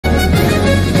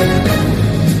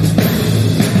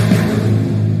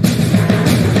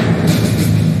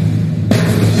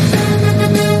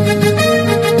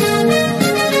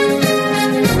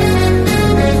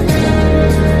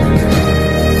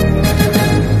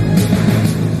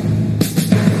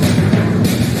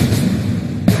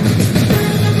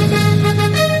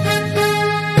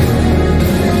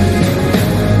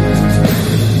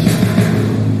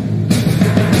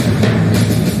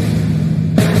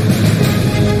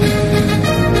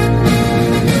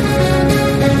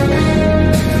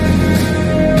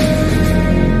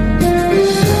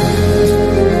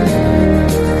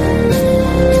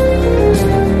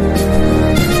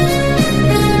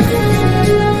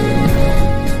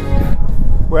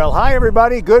Well, hi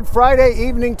everybody. Good Friday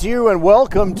evening to you and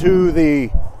welcome to the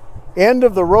end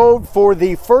of the road for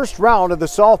the first round of the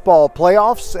softball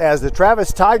playoffs as the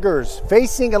Travis Tigers,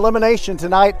 facing elimination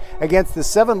tonight against the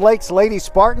Seven Lakes Lady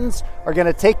Spartans, are going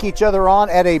to take each other on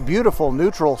at a beautiful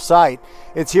neutral site.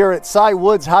 It's here at Cy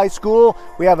Woods High School.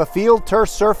 We have a field turf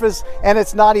surface and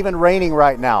it's not even raining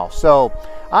right now. So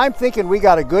I'm thinking we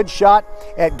got a good shot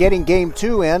at getting game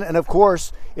 2 in, and of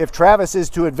course, if Travis is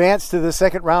to advance to the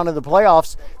second round of the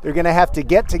playoffs, they're going to have to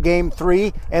get to game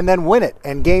 3 and then win it.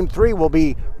 And game 3 will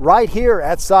be right here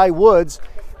at Cy Woods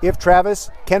if Travis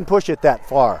can push it that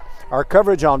far. Our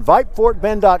coverage on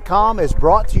VypeFortBend.com is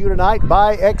brought to you tonight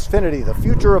by Xfinity, the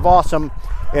future of awesome,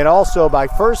 and also by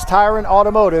First Tire and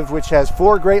Automotive, which has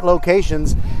 4 great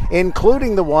locations,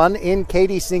 including the one in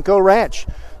Katy Cinco Ranch.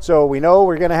 So we know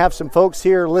we're going to have some folks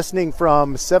here listening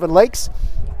from Seven Lakes.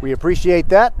 We appreciate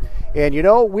that. And you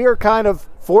know, we are kind of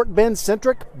Fort Bend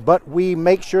centric, but we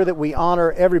make sure that we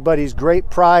honor everybody's great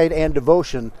pride and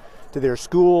devotion to their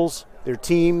schools, their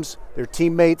teams, their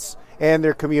teammates, and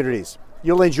their communities.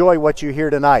 You'll enjoy what you hear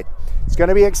tonight. It's going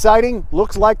to be exciting.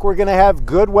 Looks like we're going to have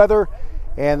good weather,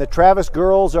 and the Travis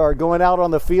girls are going out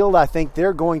on the field. I think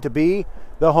they're going to be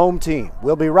the home team.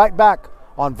 We'll be right back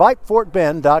on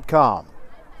VypeFortBend.com.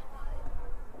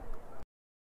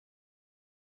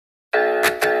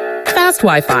 Fast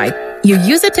Wi-Fi. You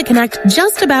use it to connect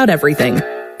just about everything,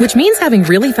 which means having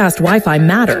really fast Wi-Fi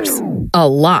matters a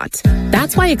lot.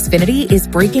 That's why Xfinity is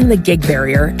breaking the gig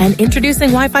barrier and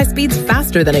introducing Wi-Fi speeds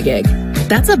faster than a gig.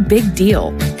 That's a big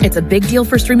deal. It's a big deal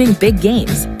for streaming big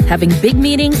games, having big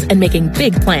meetings, and making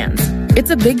big plans. It's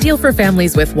a big deal for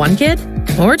families with 1 kid,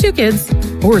 or 2 kids,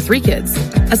 or 3 kids,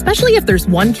 especially if there's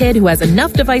 1 kid who has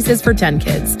enough devices for 10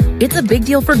 kids. It's a big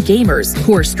deal for gamers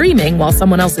who are streaming while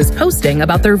someone else is posting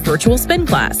about their virtual spin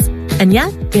class. And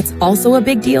yet, it's also a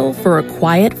big deal for a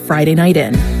quiet Friday night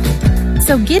in.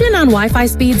 So get in on Wi-Fi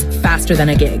speeds faster than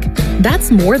a gig. That's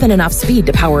more than enough speed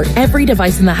to power every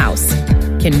device in the house.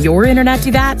 Can your internet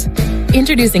do that?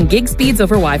 Introducing gig speeds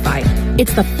over Wi-Fi.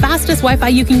 It's the fastest Wi-Fi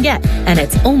you can get, and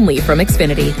it's only from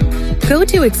Xfinity. Go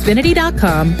to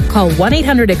Xfinity.com, call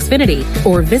 1-800-XFINITY,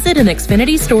 or visit an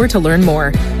Xfinity store to learn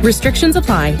more. Restrictions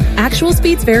apply. Actual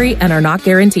speeds vary and are not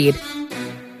guaranteed.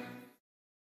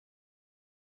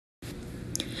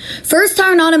 First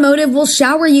Tire and Automotive will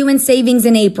shower you in savings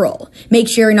in April. Make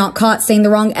sure you're not caught saying the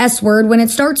wrong S word when it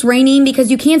starts raining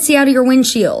because you can't see out of your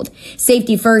windshield.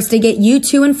 Safety first to get you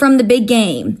to and from the big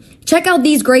game. Check out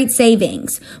these great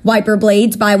savings. Wiper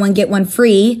blades, buy one, get one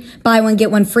free. Buy one, get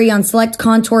one free on select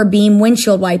Contour Beam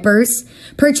windshield wipers.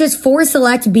 Purchase 4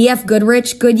 select BF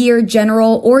Goodrich, Goodyear,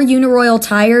 General, or Uniroyal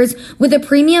tires with a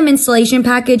premium installation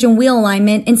package and wheel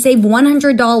alignment and save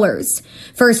 $100.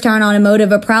 First Tire and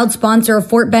Automotive, a proud sponsor of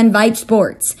Fort Bend Vype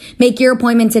Sports. Make your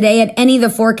appointment today at any of the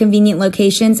 4 convenient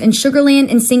locations in Sugar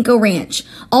Land and Cinco Ranch.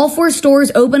 All 4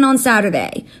 stores open on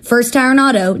Saturday.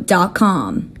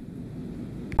 FirstTireandAuto.com.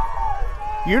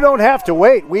 You don't have to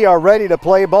wait. We are ready to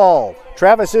play ball.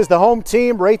 Travis is the home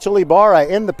team. Rachel Ibarra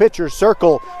in the pitcher's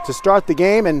circle to start the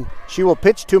game, and she will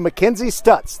pitch to Mackenzie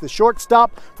Stutz, the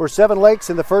shortstop for Seven Lakes,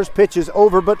 and the first pitch is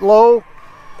over but low.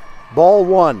 Ball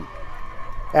 1.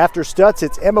 After Stutz,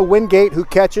 it's Emma Wingate who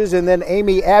catches, and then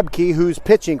Amy Abke who's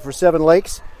pitching for Seven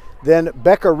Lakes. Then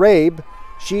Becca Rabe.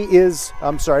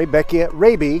 Becky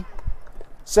Raby.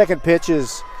 Second pitch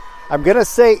is, I'm going to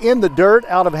say in the dirt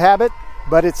out of habit,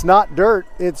 but it's not dirt.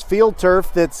 It's field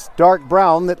turf that's dark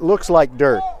brown that looks like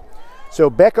dirt. So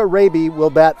Becca Raby will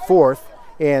bat 4th,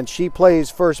 and she plays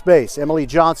first base. Emily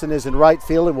Johnson is in right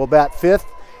field and will bat 5th.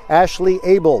 Ashley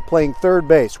Abel playing third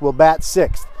base will bat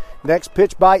 6th. Next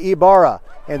pitch by Ibarra,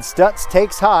 and Stutz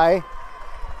takes high,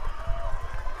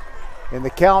 and the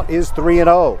count is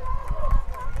 3-0.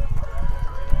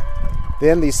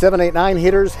 Then the 7-8-9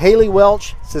 hitters, Haley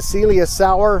Welch, Cecilia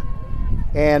Sauer,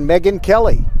 and Megan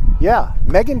Kelly. Yeah,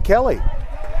 Megan Kelly.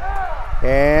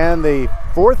 And the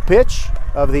 4th pitch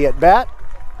of the at-bat.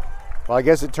 Well, I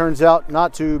guess it turns out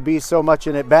not to be so much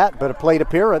an at-bat, but a plate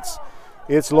appearance.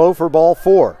 It's low for ball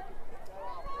 4.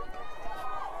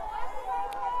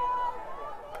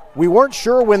 We weren't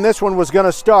sure when this one was going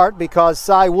to start because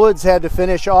Cy Woods had to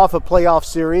finish off a playoff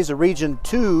series, a Region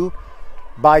 2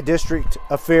 by district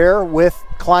affair with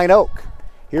Klein Oak.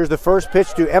 Here's the first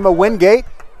pitch to Emma Wingate,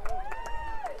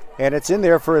 and it's in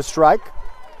there for a strike.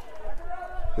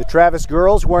 The Travis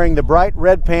girls wearing the bright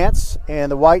red pants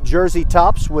and the white jersey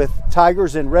tops with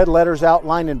Tigers in red letters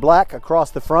outlined in black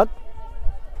across the front.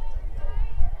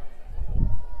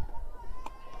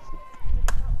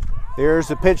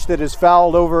 There's a pitch that is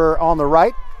fouled over on the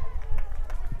right.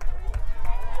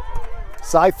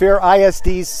 Cy Fair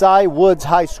ISD's Cy Woods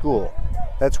High School.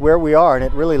 that's where we are, and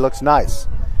it really looks nice.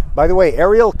 By the way,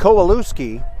 Ariel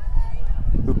Kowalewski,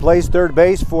 who plays third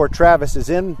base for Travis, is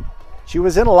in. She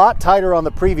was in a lot tighter on the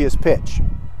previous pitch.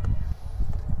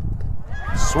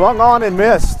 Swung on and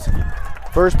missed.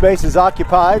 First base is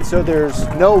occupied, so there's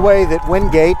no way that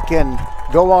Wingate can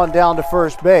go on down to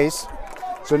first base.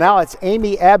 So now it's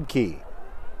Amy Abke.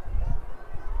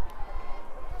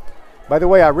 By the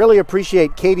way, I really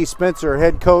appreciate Katie Spencer,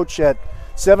 head coach at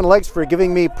Seven Lakes, for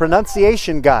giving me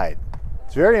pronunciation guide.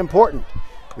 It's very important.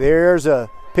 There's a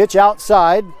pitch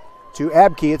outside to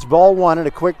Abke. It's ball one and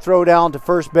a quick throw down to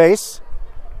first base.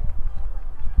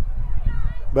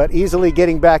 But easily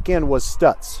getting back in was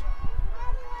Stutz.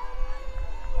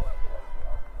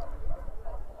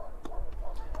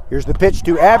 Here's the pitch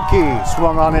to Abke.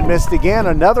 Swung on and missed again.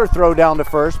 Another throw down to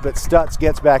first, but Stutz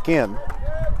gets back in.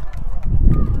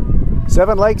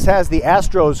 Seven Lakes has the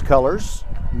Astros colors,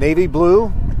 navy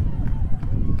blue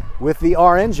with the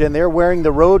orange, and they're wearing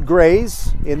the road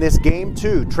grays in this game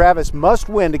too. Travis must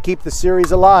win to keep the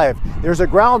series alive. There's a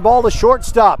ground ball to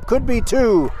shortstop. Could be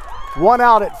two. One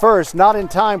out at first, not in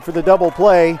time for the double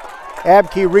play.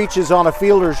 Abke reaches on a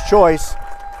fielder's choice,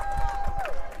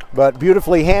 but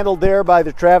beautifully handled there by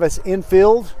the Travis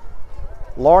infield.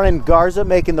 Lauren Garza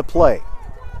making the play.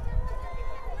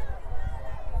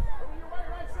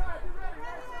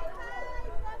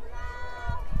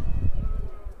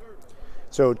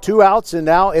 So 2 outs, and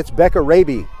now it's Becca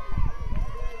Raby.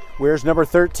 Where's number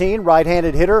 13,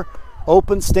 right-handed hitter,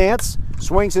 open stance,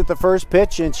 swings at the first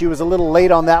pitch, and she was a little late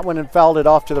on that one and fouled it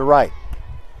off to the right.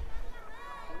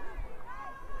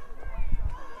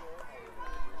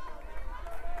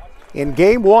 In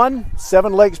game one,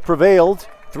 Seven Lakes prevailed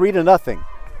 3-0.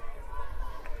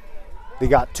 They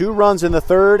got 2 runs in the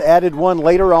third, added 1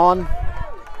 later on,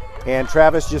 and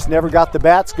Travis just never got the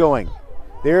bats going.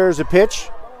 There's a pitch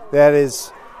that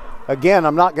is, again,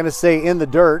 I'm not going to say in the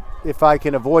dirt if I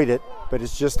can avoid it, but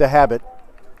it's just a habit.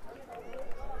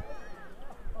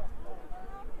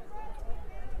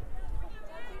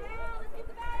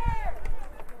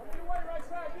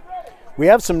 We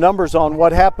have some numbers on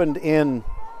what happened in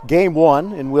game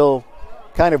one, and we'll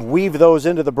kind of weave those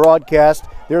into the broadcast.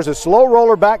 There's a slow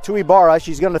roller back to Ibarra.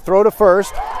 She's going to throw to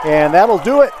first, and that'll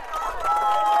do it.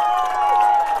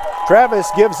 Travis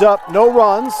gives up no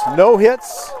runs, no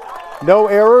hits, no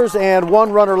errors, and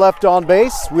 1 runner left on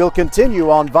base. We'll continue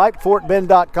on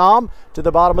VypeFortBend.com to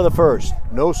the bottom of the first.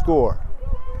 No score.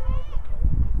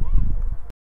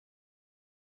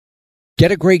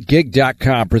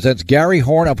 GetAGreatGig.com presents Gary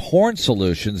Horn of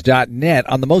HornSolutions.net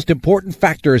on the most important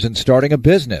factors in starting a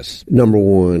business. Number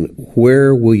 1,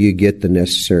 where will you get the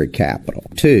necessary capital?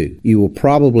 2, you will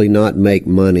probably not make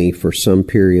money for some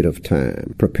period of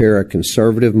time. Prepare a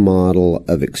conservative model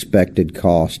of expected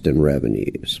cost and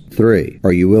revenues. 3,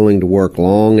 are you willing to work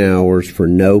long hours for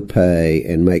no pay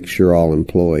and make sure all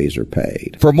employees are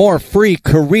paid? For more free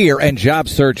career and job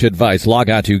search advice, log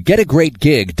on to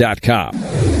GetAGreatGig.com.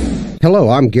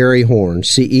 Hello, I'm Gary Horn,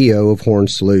 CEO of Horn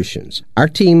Solutions. Our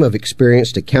team of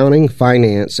experienced accounting,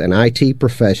 finance, and IT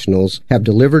professionals have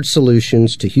delivered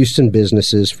solutions to Houston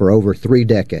businesses for over 3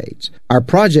 decades. Our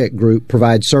project group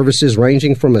provides services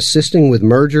ranging from assisting with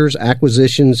mergers,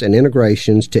 acquisitions, and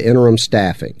integrations to interim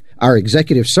staffing. Our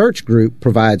executive search group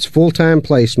provides full-time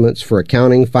placements for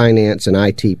accounting, finance, and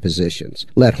IT positions.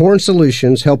 Let Horn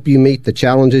Solutions help you meet the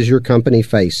challenges your company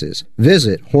faces.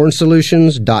 Visit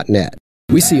hornsolutions.net.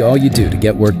 We see all you do to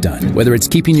get work done, whether it's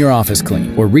keeping your office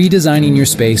clean or redesigning your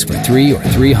space for 3 or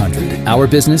 300. Our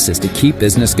business is to keep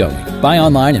business going. Buy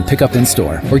online and pick up in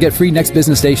store, or get free next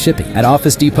business day shipping at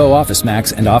Office Depot,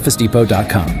 OfficeMax, and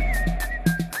OfficeDepot.com.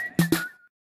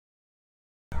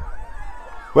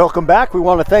 Welcome back. We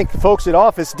want to thank the folks at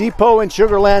Office Depot and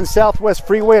Sugarland Southwest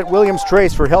Freeway at Williams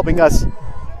Trace for helping us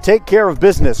take care of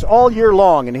business all year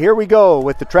long. And here we go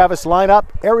with the Travis lineup.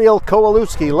 Ariel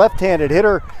Kowalewski, left-handed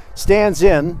hitter, stands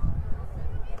in,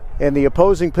 and the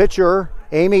opposing pitcher,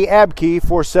 Amy Abke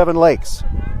for Seven Lakes.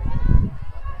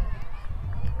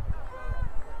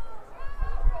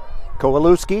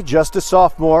 Kowalewski, just a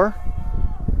sophomore.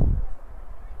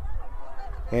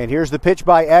 And here's the pitch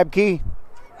by Abke.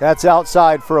 That's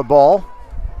outside for a ball.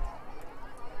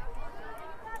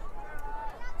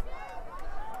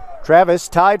 Travis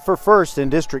tied for first in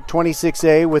District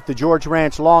 26A with the George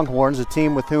Ranch Longhorns, a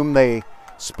team with whom they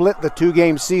split the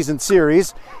 2-game season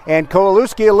series. And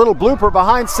Kowalewski, a little blooper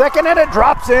behind second, and it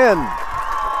drops in.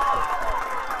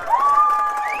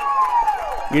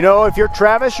 You know, if you're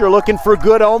Travis, you're looking for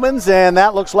good omens, and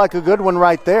that looks like a good one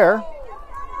right there.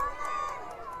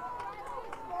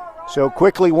 So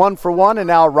quickly 1 for 1, and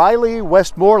now Riley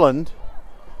Westmoreland,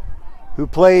 who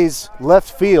plays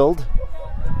left field,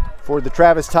 for the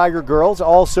Travis Tiger girls,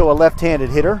 also a left-handed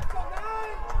hitter.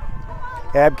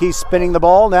 Abke spinning the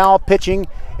ball, now pitching,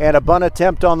 and a bunt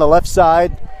attempt on the left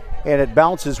side, and it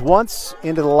bounces once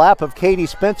into the lap of Katie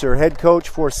Spencer, head coach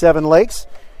for Seven Lakes.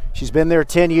 She's been there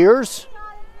 10 years,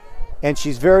 and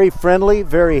she's very friendly,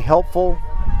 very helpful.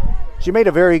 She made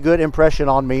a very good impression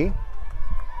on me.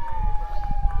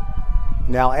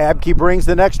 Now Abke brings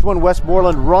the next one.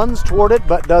 Westmoreland runs toward it,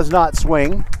 but does not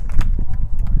swing.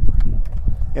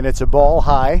 And it's a ball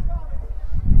high.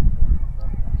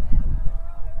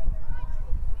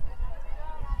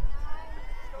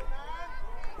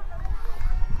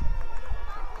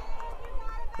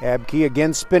 Abke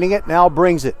again spinning it, now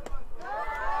brings it.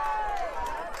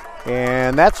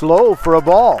 And that's low for a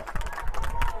ball.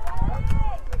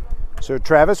 So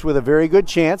Travis with a very good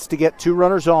chance to get 2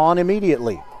 runners on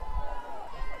immediately.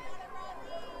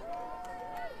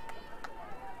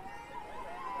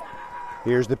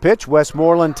 Here's the pitch,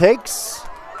 Westmoreland takes.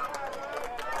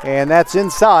 And that's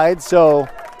inside, so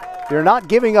they're not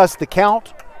giving us the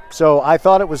count. So I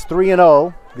thought it was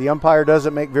 3-0. The umpire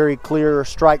doesn't make very clear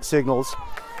strike signals.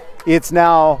 It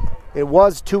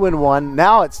was 2-1,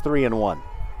 now it's 3-1.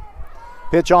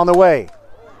 Pitch on the way,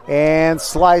 and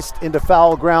sliced into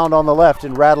foul ground on the left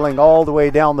and rattling all the way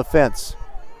down the fence.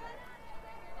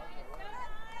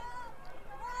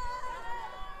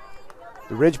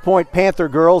 The Ridgepoint Panther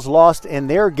girls lost in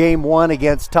their game 1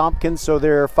 against Tompkins, so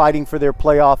they're fighting for their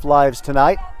playoff lives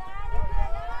tonight.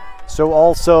 So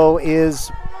also is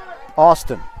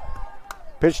Austin.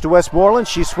 Pitch to Westmoreland,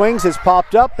 she swings, has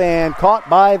popped up and caught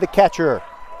by the catcher.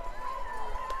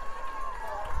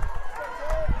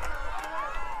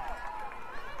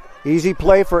 Easy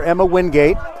play for Emma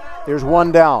Wingate. There's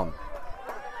 1 down.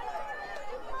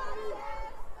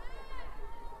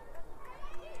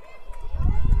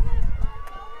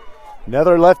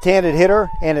 Another left-handed hitter,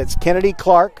 and it's Kennedy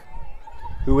Clark,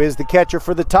 who is the catcher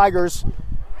for the Tigers.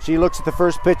 She looks at the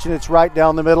first pitch, and it's right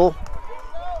down the middle.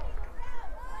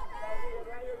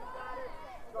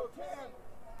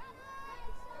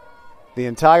 The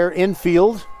entire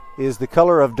infield is the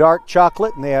color of dark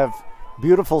chocolate, and they have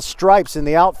beautiful stripes in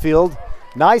the outfield.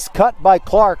 Nice cut by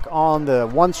Clark on the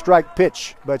 1-strike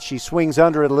pitch, but she swings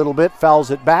under it a little bit,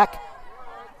 fouls it back.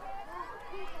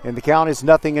 And the count is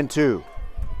 0-2.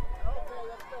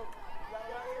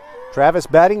 Travis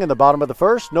batting in the bottom of the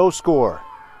first, no score.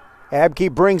 Abke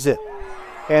brings it,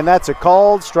 and that's a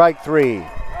called strike 3.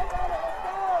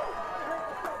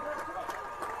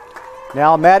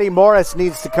 Now Maddie Morris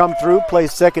needs to come through,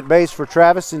 plays second base for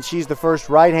Travis, and she's the first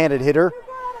right-handed hitter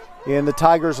in the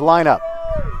Tigers lineup.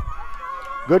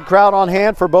 Good crowd on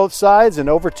hand for both sides, and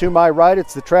over to my right,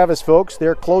 it's the Travis folks.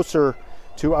 They're closer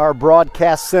to our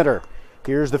broadcast center.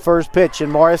 Here's the first pitch,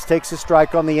 and Morris takes a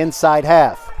strike on the inside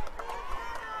half.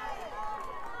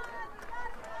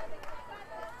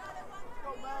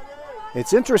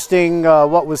 It's interesting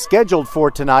what was scheduled for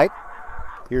tonight.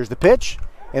 Here's the pitch,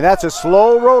 and that's a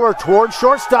slow roller toward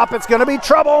shortstop. It's going to be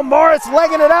trouble. Morris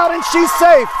legging it out, and she's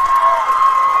safe.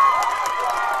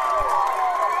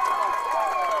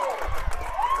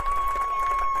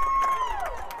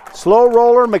 Slow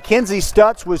roller, Mackenzie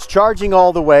Stutz was charging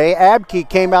all the way. Abke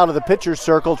came out of the pitcher's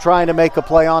circle trying to make a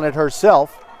play on it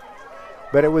herself,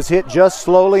 but it was hit just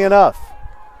slowly enough.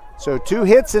 So 2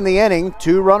 hits in the inning,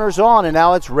 2 runners on, and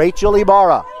now it's Rachel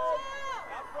Ibarra.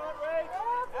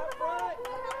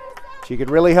 She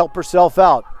could really help herself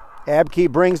out.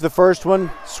 Abke brings the first one,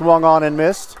 swung on and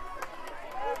missed.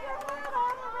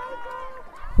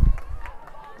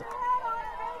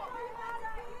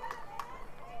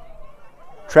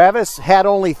 Travis had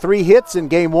only 3 hits in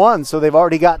game 1, so they've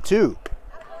already got 2.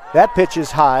 That pitch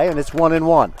is high, and it's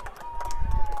 1-1.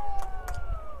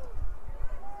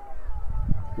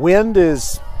 Wind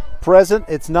is present.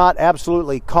 It's not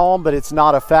absolutely calm, but it's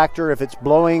not a factor. If it's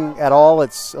blowing at all,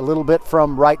 it's a little bit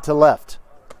from right to left.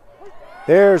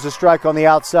 There's a strike on the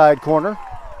outside corner.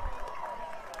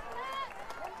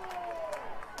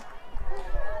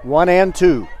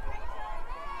 1-2.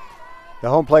 The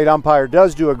home plate umpire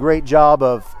does do a great job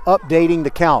of updating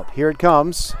the count. Here it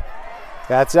comes.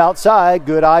 That's outside.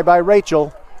 Good eye by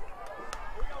Rachel.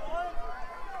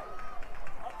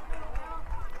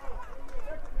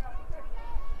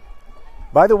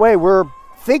 By the way, we're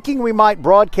thinking we might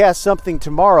broadcast something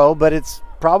tomorrow, but it's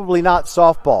probably not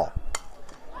softball.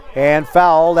 And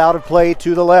fouled out of play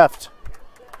to the left.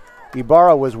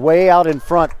 Ibarra was way out in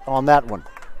front on that one.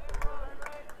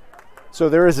 So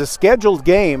there is a scheduled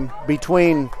game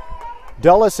between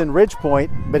Dulles and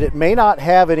Ridgepoint, but it may not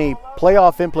have any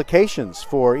playoff implications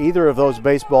for either of those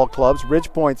baseball clubs.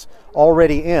 Ridgepoint's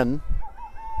already in.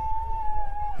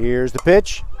 Here's the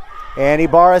pitch. And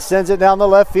Ibarra sends it down the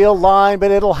left field line,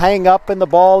 but it'll hang up and the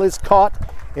ball is caught,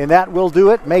 and that will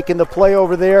do it. Making the play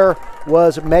over there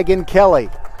was Megan Kelly.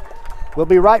 We'll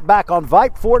be right back on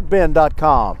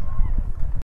VypeFortBend.com.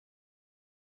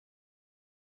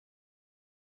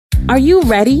 Are you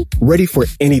ready? Ready for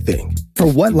anything. For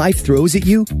what life throws at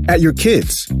you, at your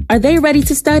kids. Are they ready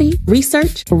to study,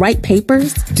 research, write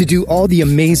papers? To do all the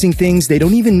amazing things they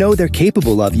don't even know they're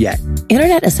capable of yet.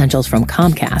 Internet Essentials from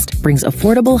Comcast brings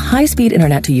affordable, high-speed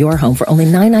internet to your home for only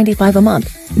 $9.95 a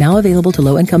month. Now available to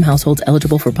low-income households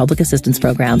eligible for public assistance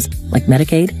programs like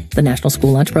Medicaid, the National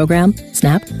School Lunch Program,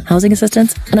 SNAP, housing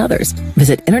assistance, and others.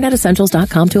 Visit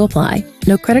InternetEssentials.com to apply.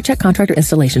 No credit check, contract, or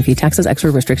installation fee. Taxes, extra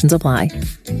restrictions apply.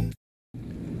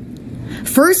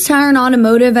 First Tire and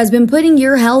Automotive has been putting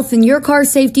your health and your car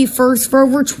safety first for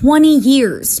over 20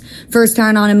 years. First Tire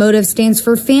and Automotive stands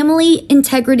for family,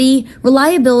 integrity,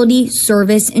 reliability,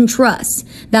 service, and trust.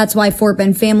 That's why Fort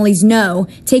Bend families know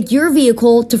take your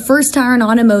vehicle to First Tire and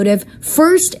Automotive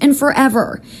first and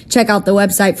forever. Check out the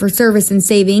website for service and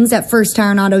savings at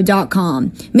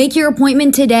firsttireandauto.com. Make your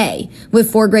appointment today.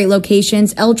 With 4 great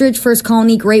locations, Eldridge, First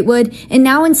Colony, Greatwood, and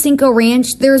now in Cinco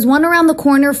Ranch, there's one around the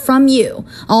corner from you.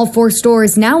 All 4 stores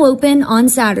now open on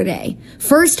Saturday.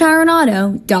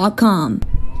 FirstTireandAuto.com.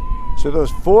 So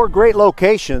those 4 great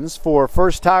locations for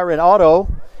First Tire and Auto: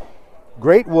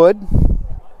 Greatwood,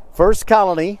 First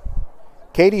Colony,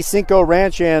 Katy Cinco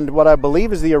Ranch, and what I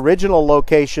believe is the original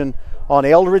location on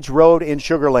Eldridge Road in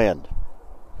Sugar Land.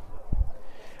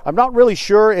 I'm not really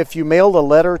sure if you mailed a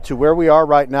letter to where we are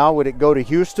right now, would it go to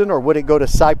Houston or would it go to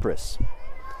Cypress?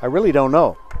 I really don't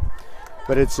know.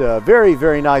 But it's a very,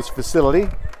 very nice facility.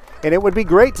 And it would be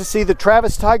great to see the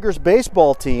Travis Tigers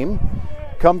baseball team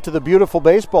come to the beautiful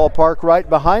baseball park right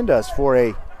behind us for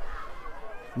a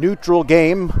neutral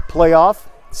game playoff.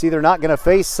 See, they're not going to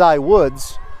face Cy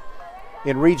Woods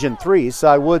in Region 3.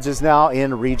 Cy Woods is now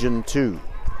in Region 2.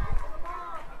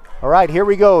 All right, here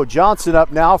we go. Johnson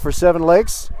up now for Seven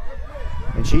Lakes.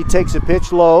 And she takes a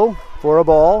pitch low for a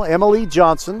ball. Emily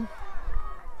Johnson.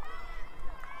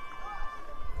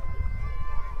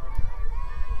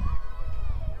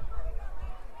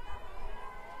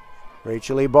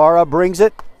 Rachel Ibarra brings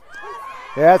it.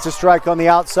 Yeah, it's a strike on the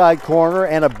outside corner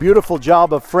and a beautiful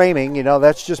job of framing. You know,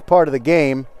 that's just part of the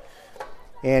game.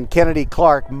 And Kennedy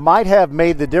Clark might have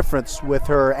made the difference with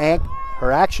her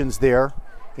actions there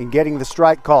in getting the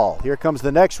strike call. Here comes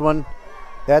the next one.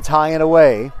 That's high and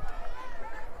away.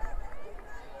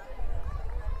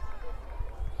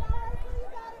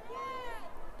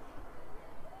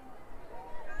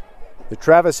 The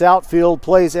Travis outfield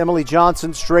plays Emily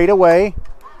Johnson straight away,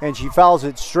 and she fouls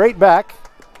it straight back.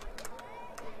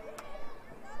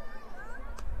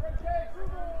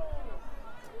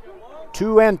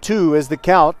 Two and two is the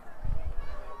count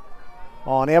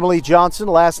on Emily Johnson.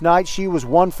 Last night she was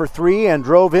 1 for 3 and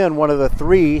drove in one of the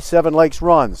 3 Seven Lakes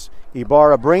runs.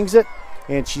 Ibarra brings it,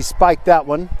 and she spiked that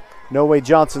one. No way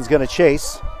Johnson's going to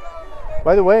chase.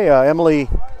 By the way, Emily,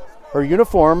 her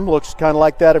uniform looks kind of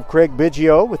like that of Craig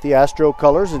Biggio with the Astro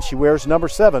colors, and she wears number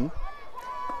 7.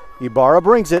 Ibarra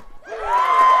brings it.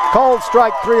 Called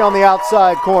strike 3 on the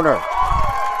outside corner.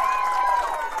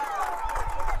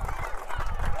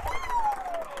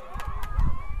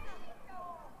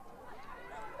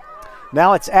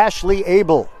 Now it's Ashley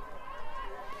Abel.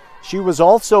 She was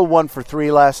also 1 for 3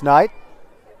 last night.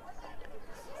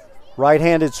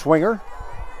 Right-handed swinger.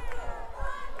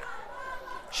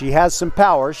 She has some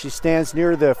power. She stands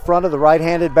near the front of the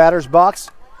right-handed batter's box.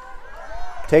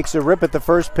 Takes a rip at the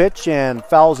first pitch and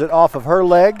fouls it off of her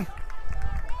leg.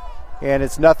 And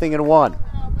it's 0-1.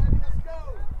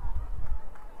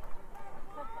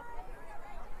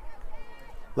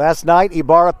 Last night,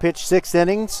 Ibarra pitched 6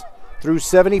 innings, threw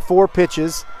 74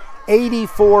 pitches,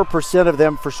 84% of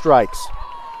them for strikes.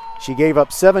 She gave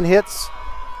up 7 hits,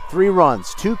 3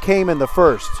 runs. 2 came in the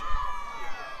first,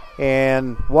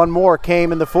 and 1 more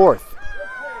came in the fourth.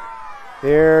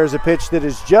 There's a pitch that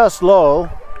is just low.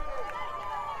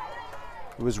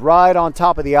 It was right on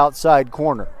top of the outside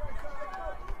corner.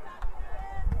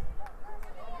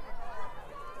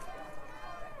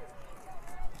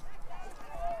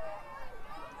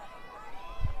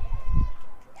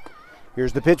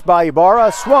 Here's the pitch by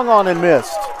Ibarra, swung on and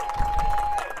missed.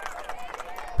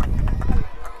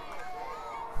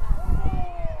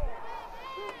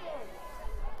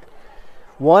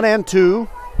 One and two.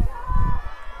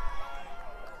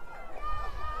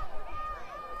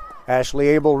 Ashley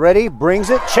Abel ready, brings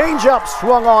it, change up,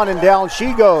 swung on and down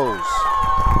she goes.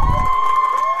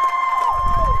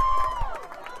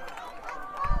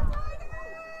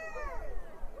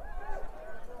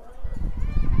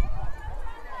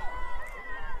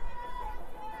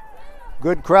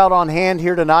 Good crowd on hand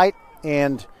here tonight,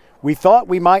 and we thought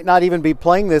we might not even be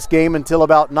playing this game until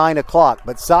about 9 o'clock.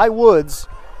 But Cy Woods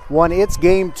won its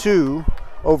game 2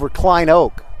 over Klein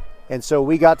Oak, and so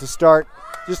we got to start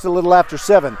just a little after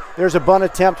 7. There's a bunt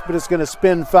attempt, but it's going to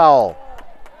spin foul.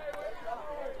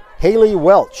 Haley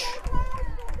Welch.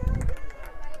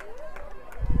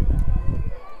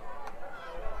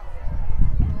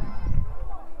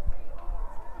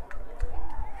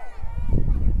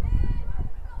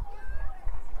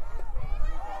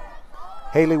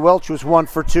 Haley Welch was 1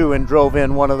 for 2 and drove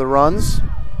in one of the runs.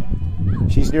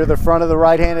 She's near the front of the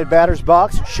right-handed batter's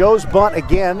box. Shows bunt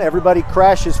again. Everybody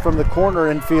crashes from the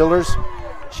corner infielders.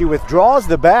 She withdraws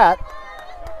the bat.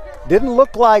 Didn't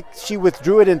look like she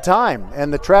withdrew it in time,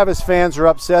 and the Travis fans are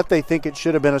upset. They think it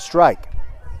should have been a strike.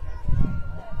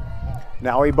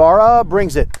 Now Ibarra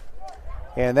brings it,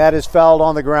 and that is fouled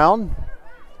on the ground.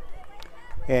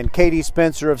 And Katie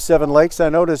Spencer of Seven Lakes, I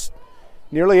noticed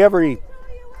nearly every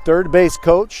third base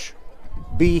coach,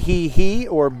 be he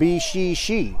or be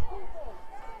she.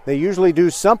 They usually do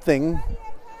something,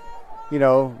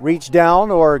 reach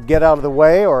down or get out of the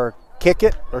way or kick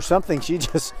it or something. She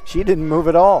didn't move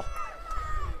at all.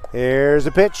 Here's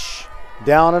a pitch,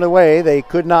 down and away. They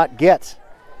could not get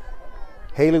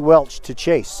Haley Welch to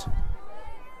chase.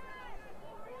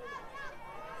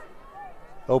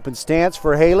 Open stance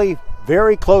for Haley,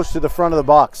 very close to the front of the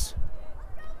box.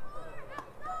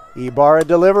 Ibarra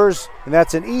delivers, and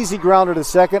that's an easy grounder to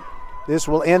second. This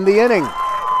will end the inning.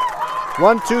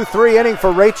 1-2-3 inning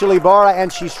for Rachel Ibarra,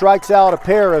 and she strikes out a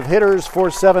pair of hitters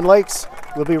for Seven Lakes.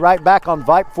 We'll be right back on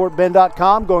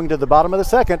VypeFortBend.com going to the bottom of the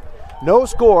second. No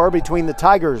score between the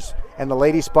Tigers and the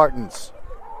Lady Spartans.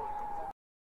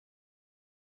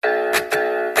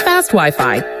 Fast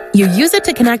Wi-Fi. You use it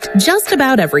to connect just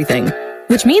about everything,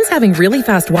 which means having really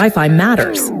fast Wi-Fi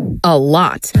matters a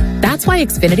lot. That's why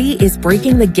Xfinity is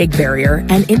breaking the gig barrier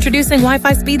and introducing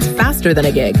Wi-Fi speeds faster than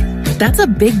a gig. That's a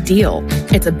big deal.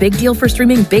 It's a big deal for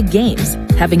streaming big games,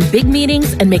 having big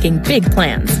meetings, and making big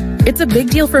plans. It's a big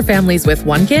deal for families with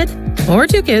 1 kid, or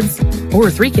 2 kids,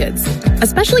 or 3 kids,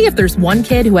 especially if there's 1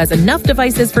 kid who has enough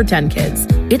devices for 10 kids.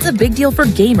 It's a big deal for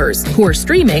gamers who are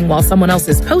streaming while someone else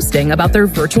is posting about their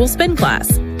virtual spin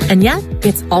class. And yet,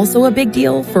 it's also a big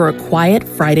deal for a quiet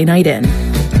Friday night in.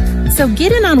 So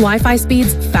get in on Wi-Fi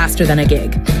speeds faster than a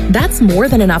gig. That's more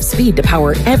than enough speed to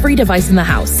power every device in the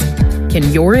house.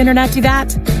 Can your internet do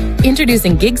that?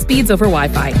 Introducing gig speeds over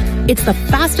Wi-Fi. It's the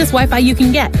fastest Wi-Fi you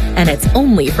can get, and it's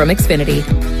only from Xfinity.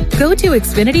 Go to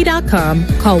Xfinity.com,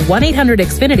 call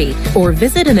 1-800-XFINITY, or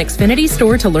visit an Xfinity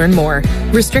store to learn more.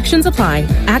 Restrictions apply.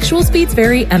 Actual speeds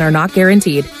vary and are not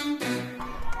guaranteed.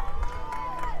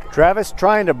 Travis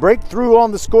trying to break through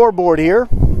on the scoreboard here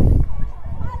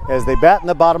as they bat in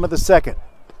the bottom of the second.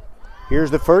 Here's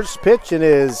the first pitch, and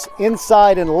is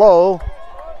inside and low.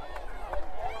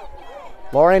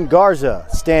 Lauren Garza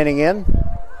standing in,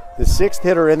 the 6th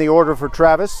hitter in the order for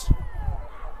Travis.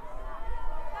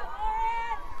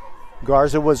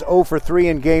 Garza was 0 for 3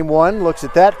 in game 1. Looks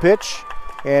at that pitch,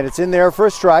 and it's in there for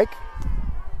a strike.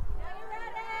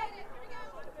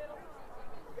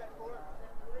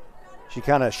 She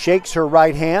kind of shakes her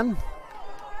right hand,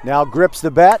 now grips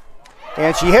the bat,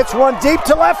 and she hits one deep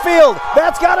to left field.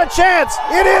 That's got a chance.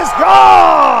 It is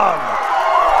gone!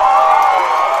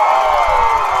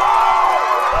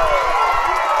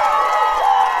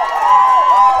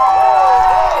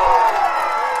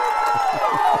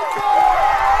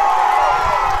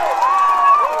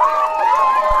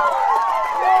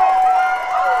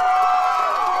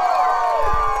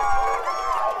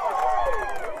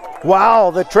 Wow,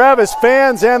 the Travis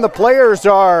fans and the players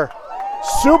are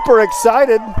super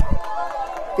excited.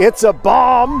 It's a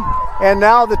bomb, and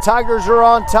now the Tigers are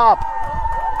on top.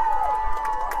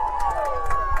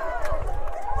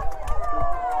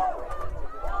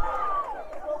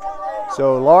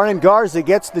 So Lauren Garza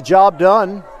gets the job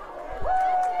done.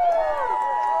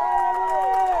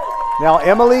 Now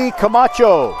Emily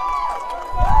Camacho.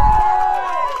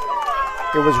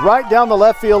 It was right down the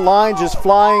left field line, just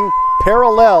flying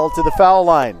parallel to the foul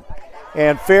line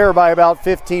and fair by about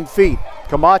 15 feet.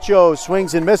 Camacho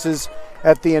swings and misses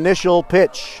at the initial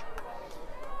pitch.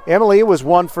 Emily was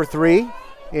 1 for 3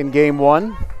 in game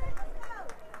 1.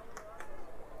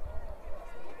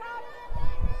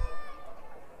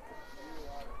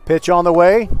 Pitch on the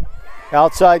way,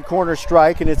 outside corner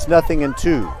strike, and it's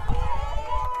 0-2.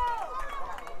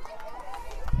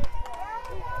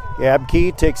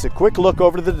 Abke takes a quick look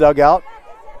over to the dugout.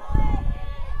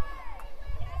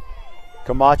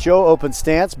 Camacho, open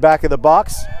stance, back of the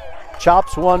box,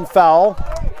 chops one foul.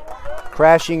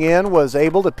 Crashing in, was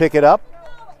able to pick it up.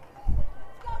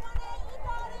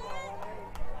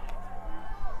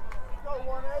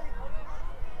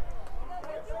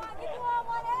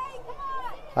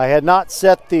 I had not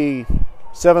set the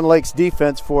Seven Lakes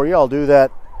defense for you. I'll do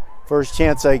that first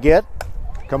chance I get.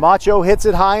 Camacho hits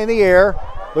it high in the air.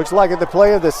 Looks like at the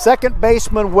play of the second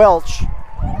baseman, Welch.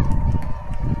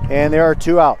 And there are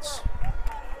 2 outs.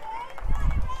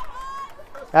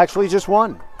 Actually, just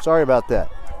 1. Sorry about that.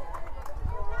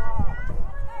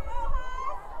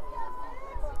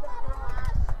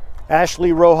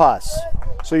 Ashley Rojas.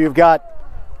 So you've got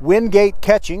Wingate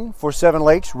catching for Seven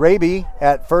Lakes. Raby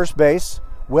at first base.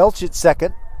 Welch at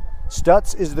second.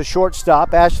 Stutz is the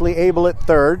shortstop. Ashley Abel at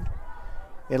third.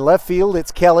 In left field,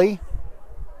 it's Kelly.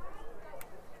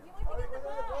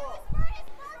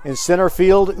 In center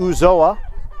field, Uzoa.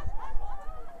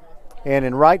 And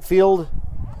in right field,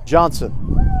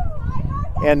 Johnson.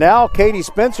 And now Katie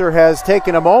Spencer has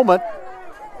taken a moment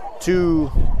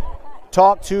to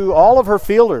talk to all of her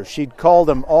fielders. She'd called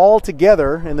them all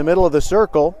together in the middle of the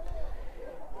circle.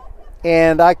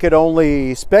 And I could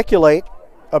only speculate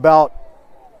about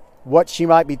what she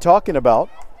might be talking about.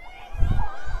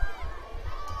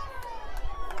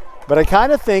 But I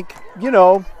kind of think, you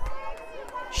know,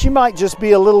 she might just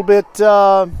be a little bit,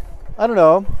 I don't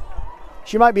know,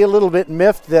 she might be a little bit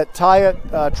miffed that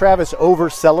Travis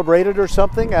over-celebrated or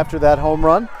something after that home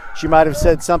run. She might have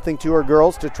said something to her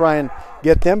girls to try and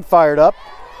get them fired up,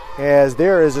 as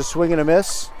there is a swing and a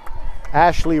miss.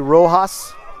 Ashley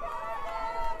Rojas.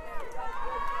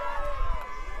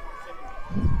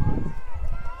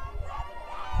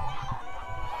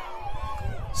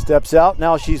 Steps out,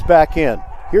 now she's back in.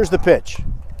 Here's the pitch.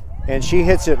 And she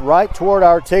hits it right toward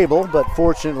our table, but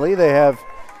fortunately they have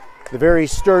the very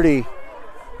sturdy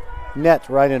net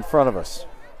right in front of us.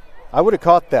 I would have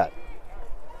caught that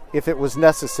if it was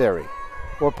necessary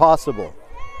or possible.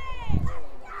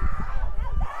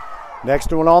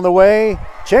 Next one on the way.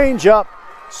 Change up.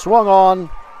 Swung on.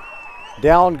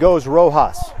 Down goes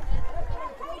Rojas.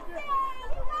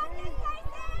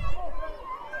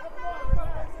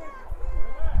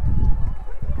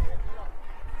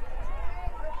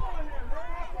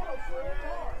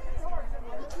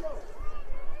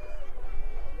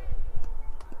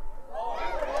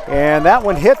 And that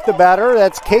one hit the batter.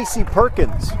 That's Casey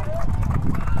Perkins.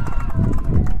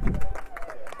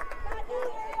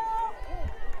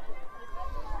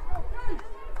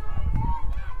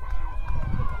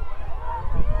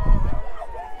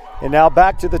 And now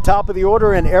back to the top of the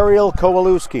order and Ariel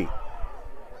Kowalewski.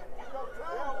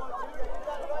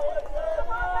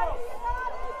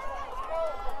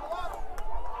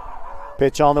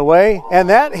 Pitch on the way, and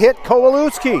that hit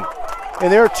Kowalewski.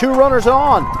 And there are 2 runners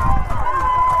on.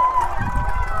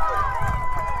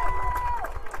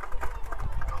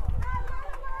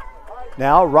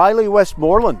 Now Riley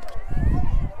Westmoreland.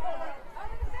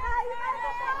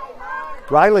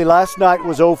 Riley last night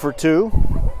was 0 for 2.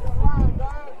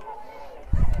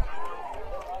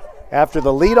 After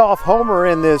the leadoff homer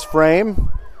in this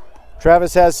frame,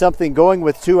 Travis has something going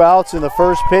with 2 outs, and the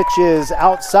first pitch is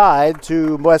outside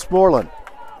to Westmoreland.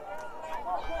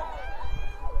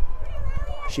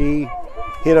 She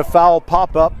hit a foul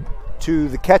pop-up to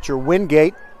the catcher,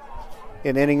 Wingate,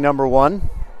 in inning number 1.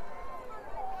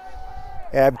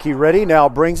 Abke ready, now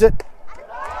brings it.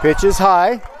 Pitch is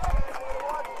high.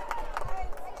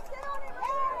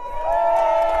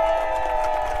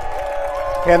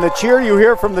 And the cheer you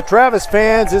hear from the Travis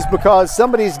fans is because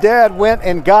somebody's dad went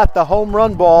and got the home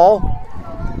run ball.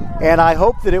 And I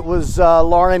hope that it was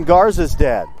Lauren Garza's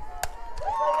dad.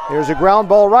 There's a ground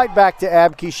ball right back to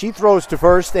Abke. She throws to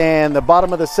first, and the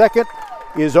bottom of the second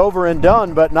is over and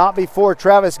done, but not before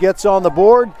Travis gets on the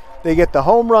board. They get the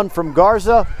home run from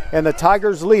Garza, and the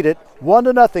Tigers lead it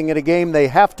 1-0 in a game they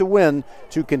have to win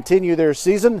to continue their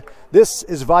season. This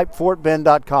is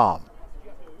VypeFortBend.com.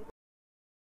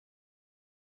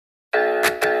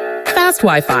 Fast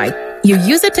Wi-Fi. You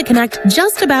use it to connect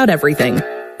just about everything,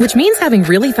 which means having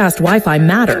really fast Wi-Fi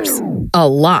matters a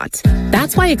lot.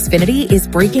 That's why Xfinity is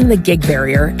breaking the gig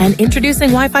barrier and introducing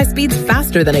Wi-Fi speeds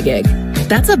faster than a gig.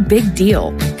 That's a big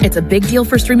deal. It's a big deal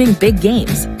for streaming big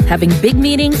games, having big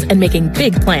meetings, and making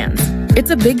big plans. It's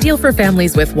a big deal for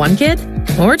families with 1 kid,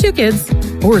 or 2 kids,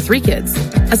 or 3 kids,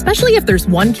 especially if there's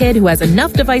 1 kid who has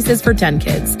enough devices for 10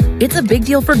 kids. It's a big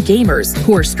deal for gamers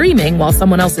who are streaming while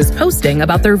someone else is posting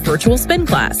about their virtual spin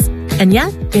class. And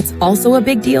yet, it's also a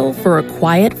big deal for a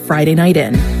quiet Friday night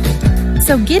in.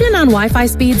 So get in on Wi-Fi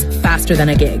speeds faster than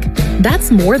a gig.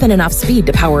 That's more than enough speed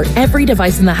to power every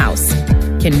device in the house.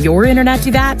 Can your internet do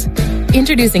that?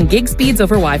 Introducing gig speeds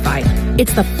over Wi-Fi.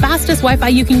 It's the fastest Wi-Fi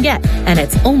you can get, and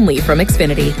it's only from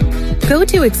Xfinity. Go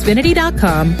to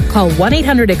Xfinity.com, call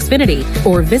 1-800-XFINITY,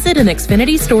 or visit an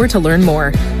Xfinity store to learn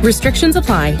more. Restrictions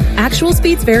apply. Actual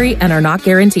speeds vary and are not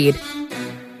guaranteed.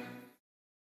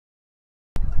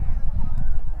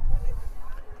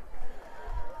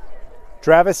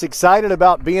 Travis excited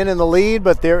about being in the lead,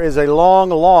 but there is a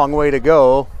long, long way to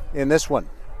go in this one.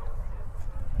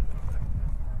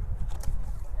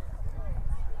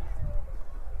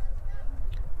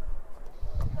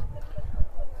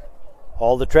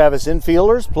 All the Travis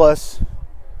infielders plus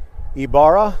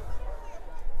Ibarra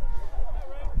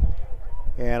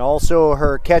and also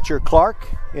her catcher Clark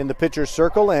in the pitcher's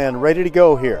circle and ready to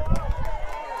go here.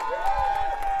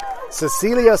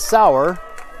 Cecilia Sauer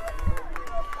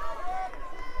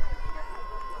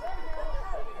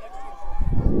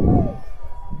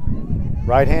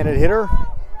right-handed hitter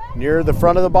near the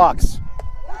front of the box.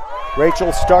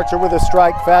 Rachel starts her with a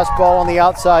strike fastball on the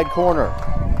outside corner.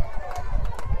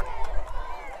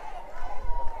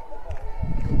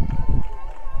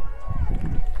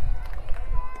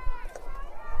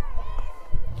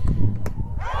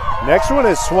 Next one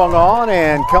is swung on,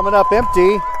 and coming up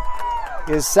empty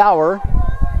is Sauer.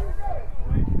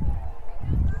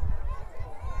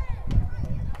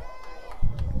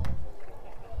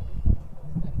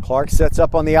 Clark sets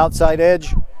up on the outside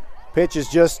edge. Pitch is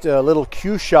just a little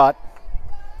cue shot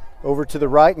over to the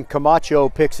right, and Camacho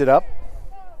picks it up.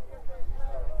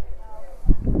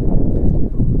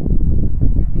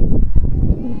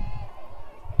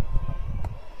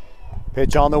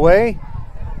 Pitch on the way.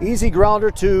 Easy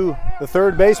grounder to the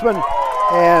third baseman,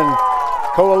 and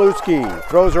Kowalewski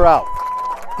throws her out.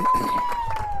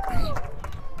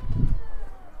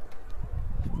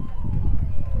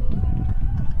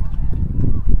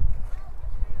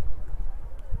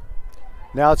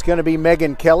 Now it's going to be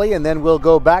Megan Kelly, and then we'll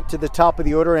go back to the top of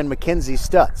the order and Mackenzie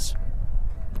Stutz.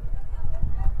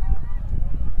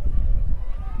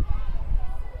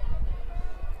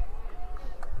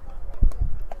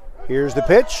 Here's the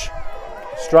pitch.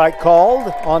 Strike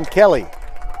called on Kelly.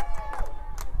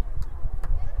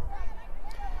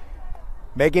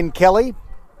 Megan Kelly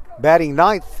batting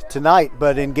ninth tonight,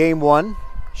 but in game one,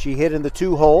 she hit in the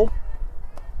 2-hole.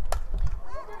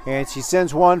 And she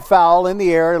sends one foul in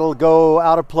the air. It'll go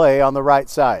out of play on the right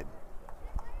side.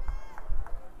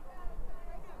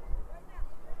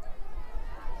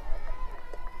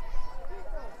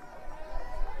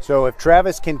 So if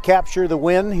Travis can capture the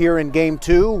win here in game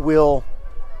two, we'll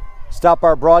stop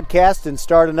our broadcast and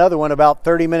start another one about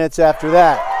 30 minutes after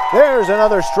that. There's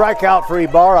another strikeout for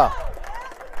Ibarra.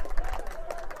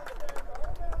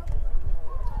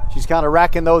 She's kind of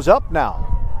racking those up now.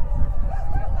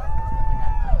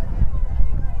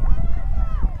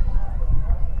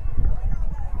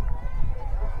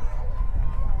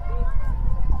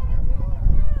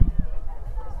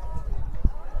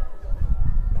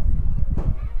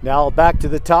 Now back to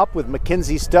the top with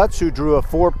Mackenzie Stutz, who drew a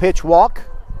 4-pitch walk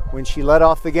when she led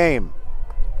off the game.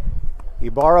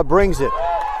 Ibarra brings it.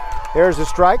 There's a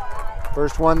strike.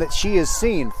 First one that she has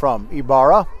seen from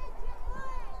Ibarra.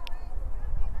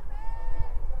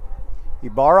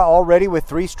 Ibarra already with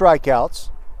 3 strikeouts.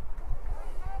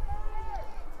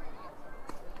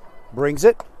 Brings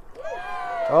it.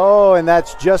 Oh, and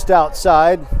that's just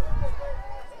outside.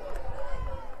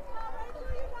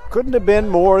 Couldn't have been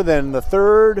more than the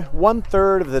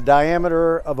 1/3 of the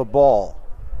diameter of a ball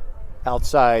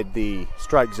outside the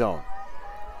strike zone.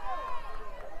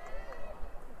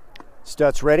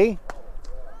 Stutz ready.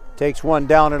 Takes one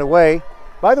down and away.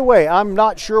 By the way, I'm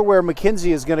not sure where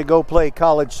Mackenzie is going to go play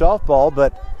college softball,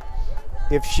 but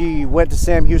if she went to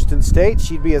Sam Houston State,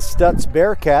 she'd be a Stutz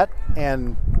Bearcat.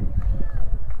 And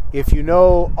if you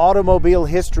know automobile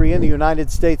history in the United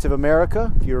States of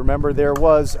America, if you remember, there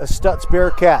was a Stutz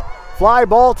Bearcat. Fly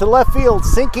ball to left field,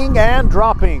 sinking and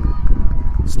dropping.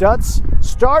 Stutz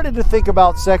started to think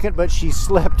about second, but she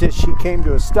slipped as she came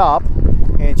to a stop,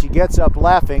 and she gets up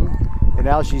laughing, and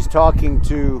now she's talking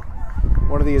to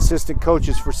one of the assistant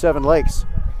coaches for Seven Lakes.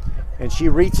 And she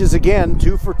reaches again.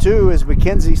 2 for 2 is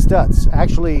Mackenzie Stutz.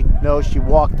 Actually, no, she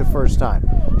walked the first time.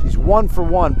 She's 1 for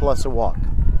 1 plus a walk.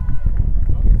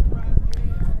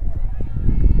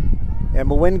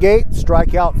 Emma Wingate,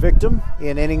 strikeout victim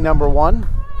in inning number 1.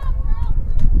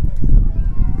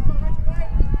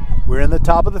 We're in the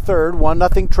top of the third,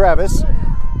 1-0 Travis.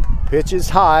 Pitch is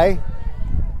high.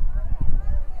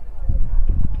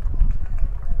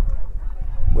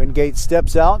 Wingate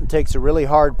steps out and takes a really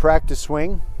hard practice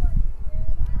swing.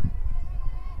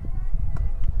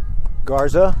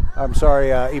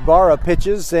 Ibarra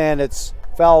pitches, and it's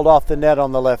fouled off the net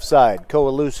on the left side.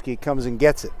 Kowalewski comes and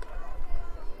gets it.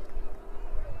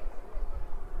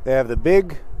 They have the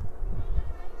big,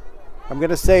 I'm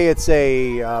going to say it's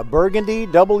a burgundy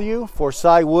W for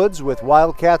Cy Woods with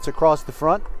Wildcats across the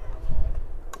front.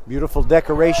 Beautiful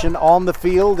decoration on the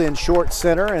field in short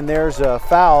center, and there's a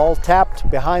foul tapped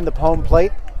behind the home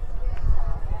plate.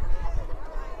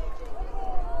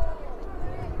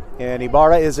 And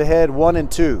Ibarra is ahead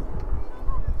 1-2.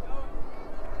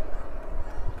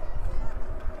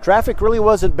 Traffic really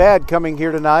wasn't bad coming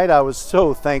here tonight. I was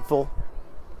so thankful.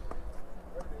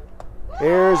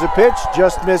 There's a pitch,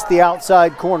 just missed the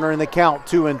outside corner in the count,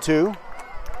 2-2.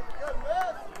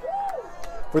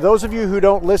 For those of you who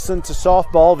don't listen to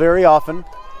softball very often,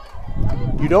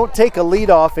 you don't take a lead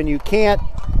off and you can't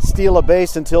steal a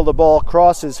base until the ball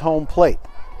crosses home plate.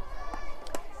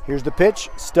 Here's the pitch.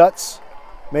 Stutz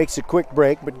makes a quick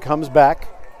break but comes back.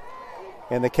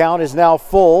 And the count is now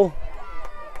full.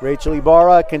 Rachel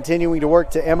Ibarra continuing to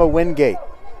work to Emma Wingate.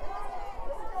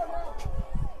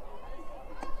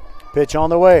 Pitch on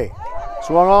the way.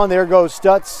 Swung on, there goes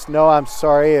Stutz. No, I'm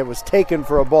sorry, it was taken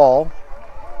for a ball.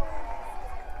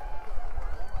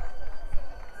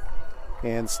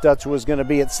 And Stutz was going to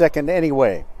be at second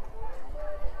anyway.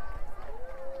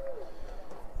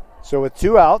 So with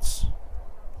 2 outs,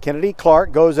 Kennedy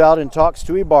Clark goes out and talks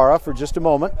to Ibarra for just a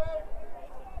moment.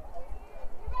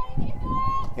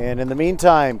 And in the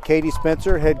meantime, Katie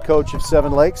Spencer, head coach of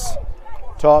Seven Lakes,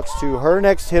 talks to her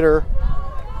next hitter,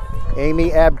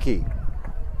 Amy Abke.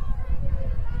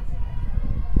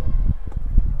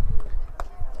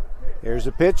 There's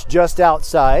a pitch just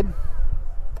outside.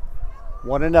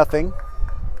 1-0.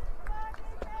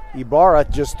 Ibarra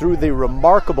just threw the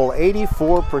remarkable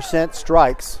 84%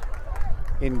 strikes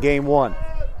in game 1.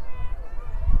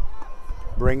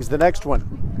 Brings the next one.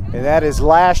 And that is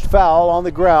lashed foul on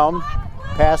the ground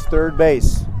past third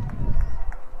base.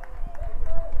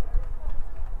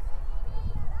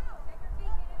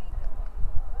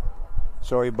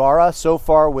 So Ibarra so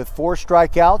far with 4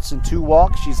 strikeouts and 2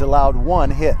 walks. She's allowed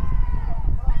 1 hit.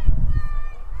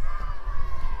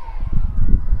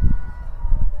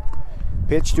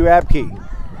 Pitch to Abke.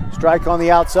 Strike on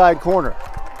the outside corner.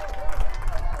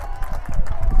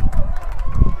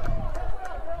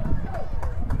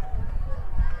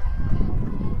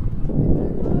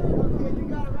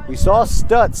 We saw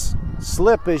Stutz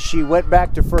slip as she went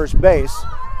back to first base,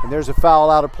 and there's a foul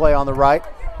out of play on the right.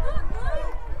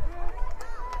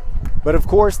 But of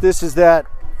course, this is that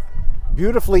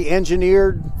beautifully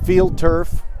engineered field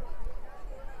turf.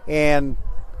 And,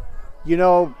 you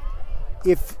know,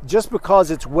 if just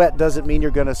because it's wet doesn't mean you're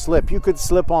going to slip. You could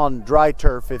slip on dry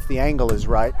turf if the angle is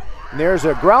right. And there's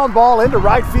a ground ball into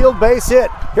right field, base hit.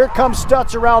 Here comes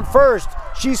Stutz around first.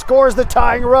 She scores the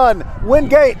tying run.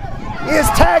 Wingate is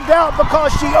tagged out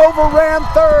because she overran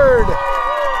third.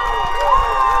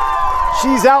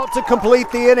 She's out to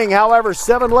complete the inning. However,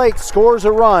 Seven Lakes scores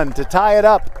a run to tie it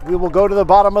up. We will go to the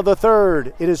bottom of the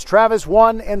third. It is Travis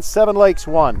 1 and Seven Lakes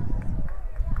 1.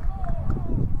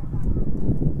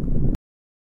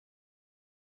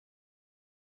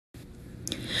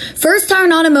 First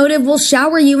Tire Automotive will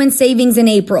shower you in savings in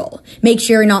April. Make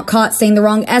sure you're not caught saying the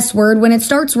wrong S word when it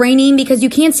starts raining because you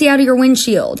can't see out of your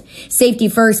windshield. Safety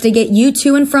first to get you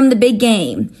to and from the big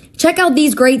game. Check out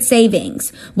these great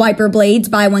savings. Wiper blades,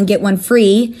 buy one, get one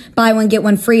free. Buy one, get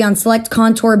one free on select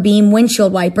Contour Beam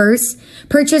windshield wipers.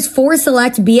 Purchase 4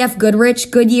 select BF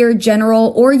Goodrich, Goodyear,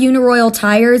 General, or Uniroyal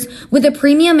tires with a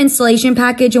premium installation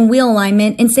package and wheel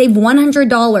alignment and save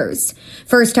 $100.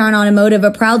 First Tire Automotive,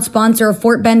 a proud sponsor of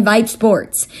Fort Bend Vype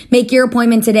Sports. Make your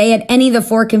appointment today at any of the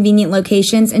 4 convenient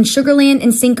locations in Sugar Land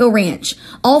and Cinco Ranch.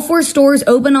 All 4 stores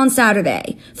open on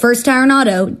Saturday.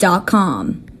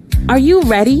 FirstTireAuto.com. Are you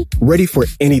ready? Ready for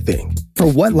anything. For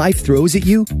what life throws at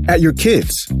you, at your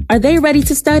kids. Are they ready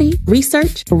to study,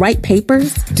 research, write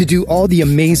papers? To do all the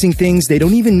amazing things they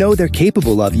don't even know they're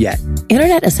capable of yet.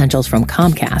 Internet Essentials from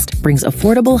Comcast brings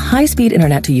affordable, high-speed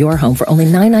internet to your home for only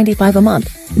 $9.95 a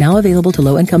month. Now available to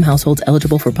low-income households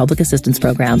eligible for public assistance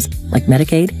programs like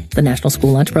Medicaid, the National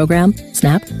School Lunch Program,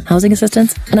 SNAP, housing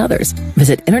assistance, and others.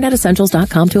 Visit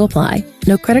InternetEssentials.com to apply.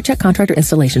 No credit check, contract, or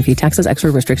installation fee. Taxes, extra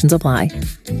restrictions apply.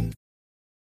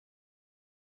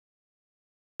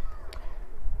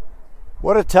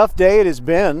 What a tough day it has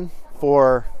been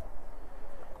for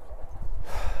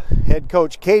head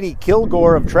coach Katie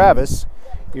Kilgore of Travis.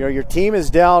 You know, your team is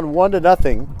down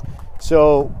 1-0.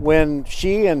 So when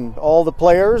she and all the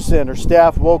players and her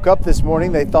staff woke up this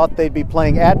morning, they thought they'd be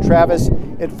playing at Travis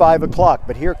at 5 o'clock.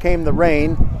 But here came the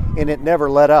rain, and it never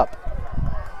let up.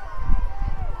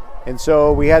 And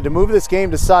so we had to move this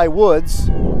game to Cy Woods.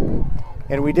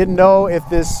 And we didn't know if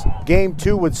this game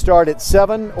 2 would start at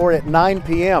 7 or at 9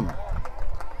 p.m.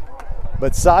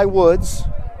 But Cy Woods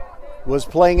was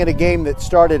playing in a game that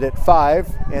started at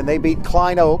 5, and they beat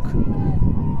Klein Oak.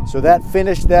 So that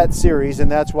finished that series,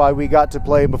 and that's why we got to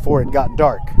play before it got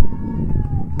dark.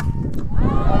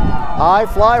 High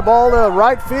fly ball to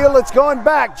right field. It's going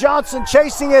back. Johnson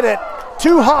chasing it at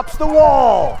 2 hops the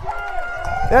wall.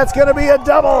 That's going to be a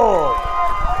double.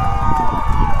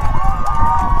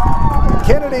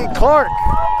 Kennedy Clark.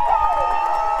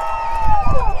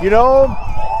 You know,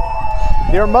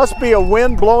 there must be a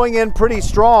wind blowing in pretty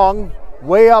strong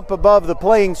way up above the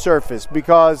playing surface,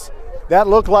 because that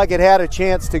looked like it had a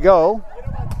chance to go.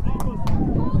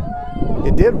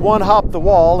 It did one hop the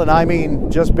wall, and I mean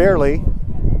just barely.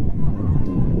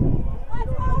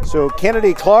 So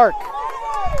Kennedy Clark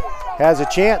has a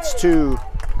chance to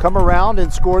come around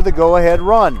and score the go-ahead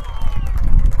run.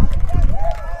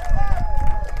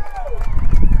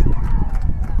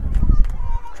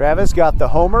 Travis got the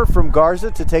homer from Garza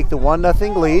to take the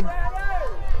 1-0 lead.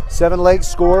 Seven Legs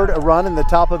scored a run in the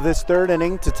top of this third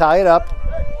inning to tie it up.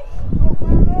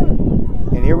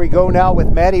 And here we go now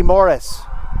with Maddie Morris.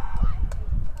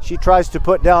 She tries to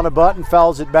put down a bunt and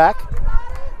fouls it back.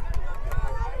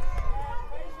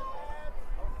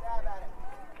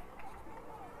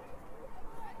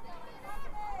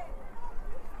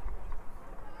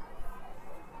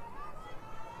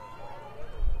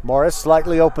 Morris,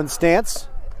 slightly open stance,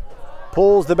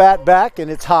 pulls the bat back,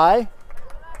 and it's high.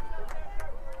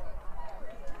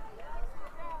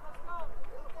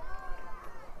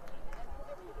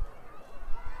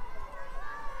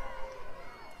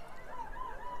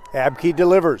 Abke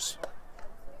delivers.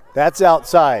 That's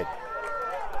outside.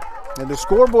 And the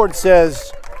scoreboard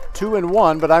says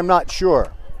 2-1, but I'm not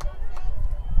sure.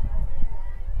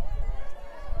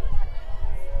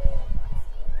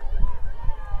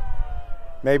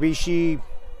 Maybe she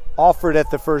offered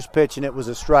at the first pitch and it was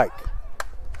a strike.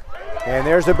 And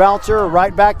there's a bouncer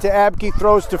right back to Abke,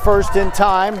 throws to first in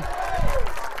time.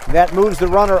 That moves the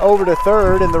runner over to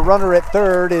third, and the runner at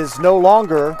third is no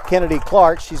longer Kennedy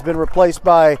Clark. She's been replaced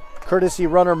by courtesy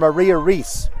runner Maria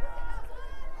Reese.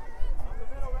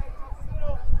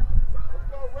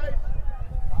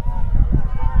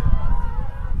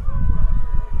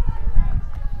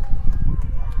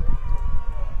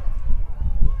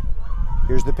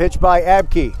 Here's the pitch by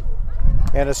Abke,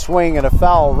 and a swing and a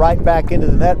foul right back into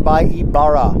the net by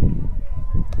Ibarra.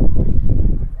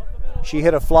 She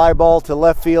hit a fly ball to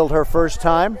left field her first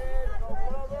time.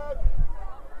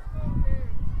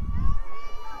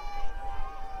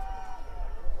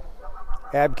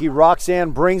 Abke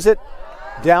Roxanne brings it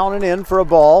down and in for a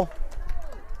ball.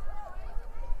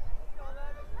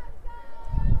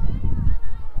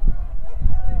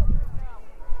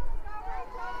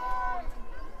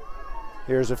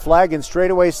 Here's a flag in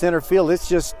straightaway center field. It's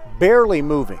just barely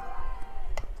moving.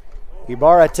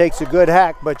 Ibarra takes a good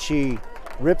hack, but she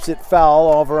rips it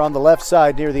foul over on the left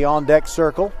side near the on-deck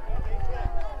circle.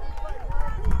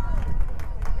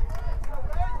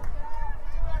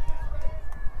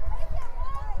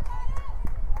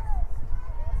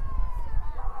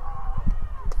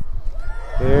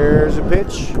 There's a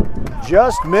pitch.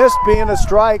 Just missed being a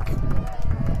strike.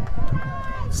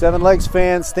 Seven Legs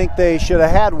fans think they should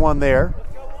have had one there.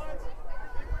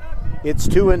 It's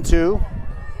 2-2.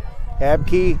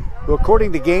 Abke, who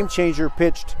according to Game Changer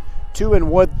pitched 2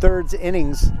 1/3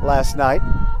 innings last night,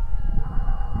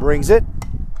 brings it.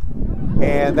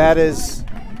 And that is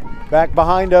back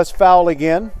behind us, foul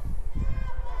again.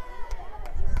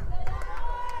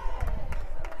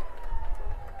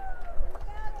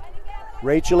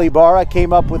 Rachel Ibarra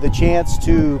came up with a chance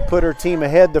to put her team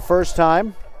ahead the first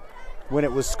time when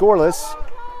it was scoreless,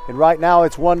 and right now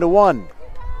it's 1-1.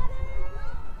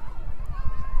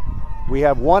 We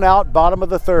have one out, bottom of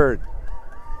the third.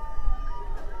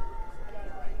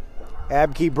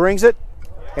 Abke brings it,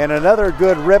 and another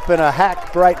good rip and a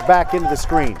hack right back into the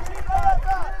screen.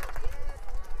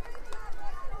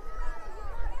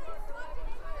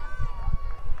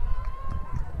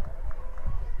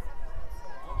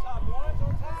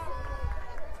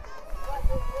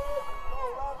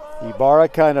 Ibarra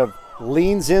kind of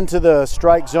leans into the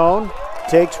strike zone,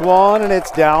 takes one, and it's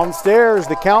downstairs.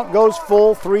 The count goes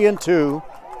full, 3-2.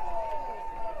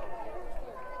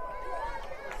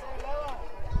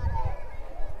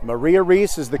 Maria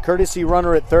Reese is the courtesy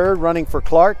runner at third, running for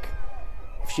Clark.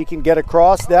 If she can get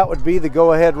across, that would be the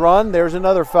go-ahead run. There's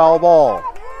another foul ball.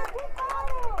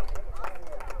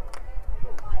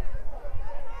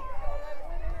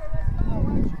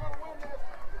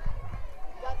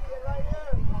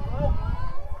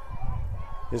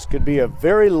 This could be a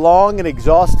very long and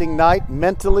exhausting night,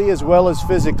 mentally as well as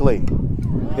physically.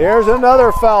 There's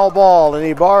another foul ball, and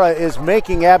Ibarra is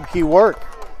making Abke work.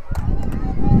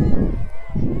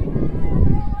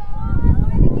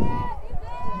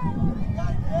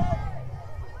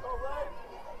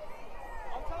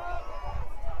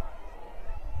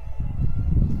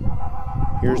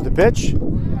 Here's the pitch.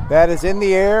 That is in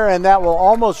the air, and that will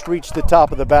almost reach the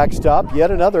top of the backstop.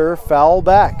 Yet another foul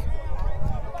back.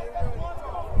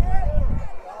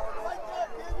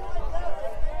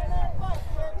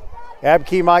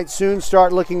 Abkey might soon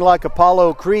start looking like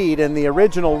Apollo Creed in the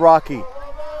original Rocky.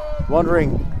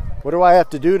 Wondering, what do I have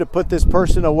to do to put this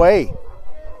person away?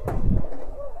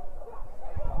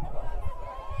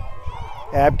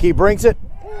 Abkey brings it.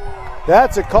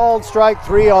 That's a called strike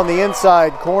 3 on the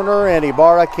inside corner, and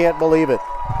Ibarra can't believe it.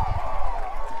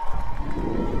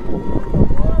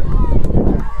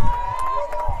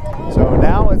 So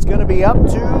now it's going to be up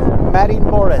to Maddie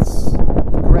Morris.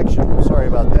 Correction, sorry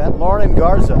about that. Lauren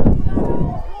Garza.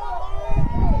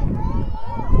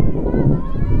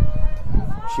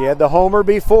 She had the homer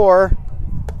before.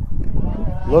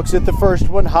 Looks at the first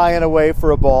one, high and away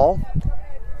for a ball.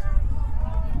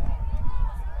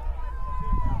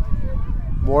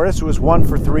 Morris was 1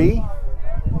 for 3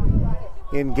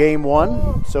 in game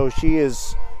 1, so she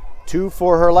is 2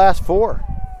 for her last 4.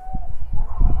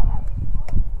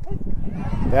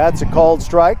 That's a called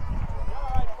strike.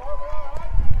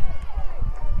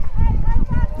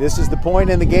 This is the point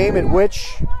in the game at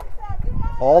which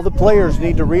all the players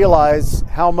need to realize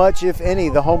how much, if any,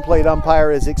 the home plate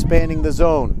umpire is expanding the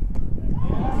zone.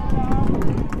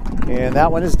 And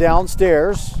that one is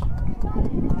downstairs.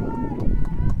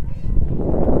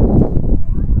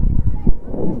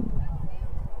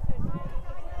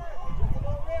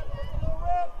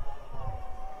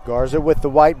 Garza with the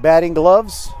white batting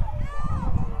gloves,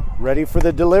 ready for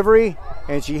the delivery,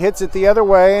 and she hits it the other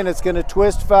way, and it's going to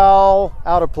twist foul,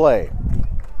 out of play.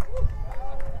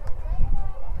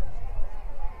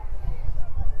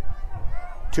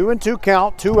 Two and two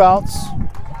count, 2 outs.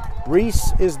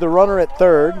 Reese is the runner at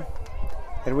third,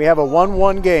 and we have a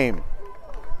 1-1 game.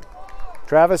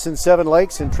 Travis and Seven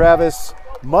Lakes, and Travis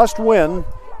must win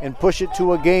and push it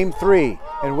to a game 3,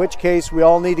 in which case we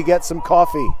all need to get some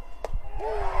coffee.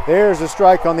 There's a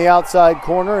strike on the outside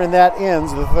corner, and that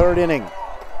ends the 3rd inning.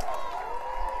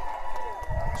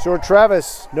 So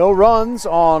Travis, no runs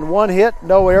on 1 hit,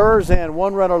 no errors, and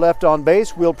 1 runner left on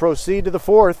base. We'll proceed to the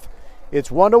 4th. It's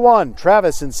 1-1.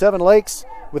 Travis and Seven Lakes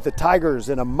with the Tigers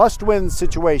in a must-win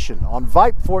situation on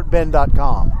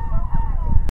VypeFortBend.com.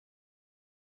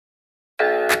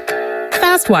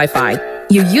 Fast Wi-Fi.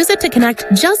 You use it to connect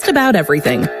just about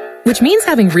everything, which means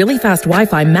having really fast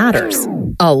Wi-Fi matters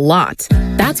a lot.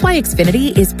 That's why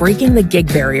Xfinity is breaking the gig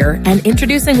barrier and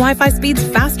introducing Wi-Fi speeds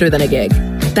faster than a gig.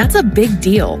 That's a big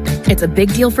deal. It's a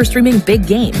big deal for streaming big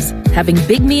games, having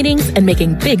big meetings, and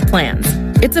making big plans.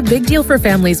 It's a big deal for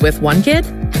families with 1 kid,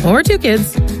 or 2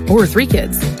 kids, or 3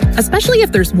 kids, especially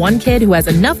if there's 1 kid who has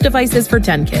enough devices for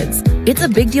 10 kids. It's a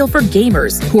big deal for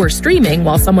gamers who are streaming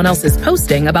while someone else is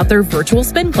posting about their virtual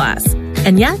spin class.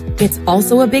 And yet, it's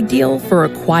also a big deal for a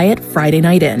quiet Friday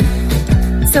night in.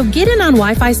 So get in on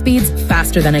Wi-Fi speeds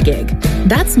faster than a gig.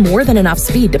 That's more than enough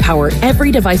speed to power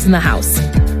every device in the house.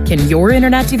 Can your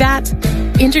internet do that?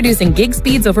 Introducing gig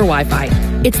speeds over Wi-Fi.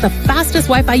 It's the fastest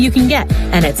Wi-Fi you can get,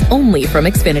 and it's only from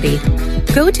Xfinity.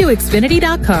 Go to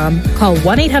Xfinity.com, call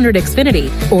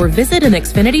 1-800-XFINITY, or visit an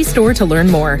Xfinity store to learn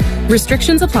more.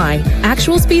 Restrictions apply.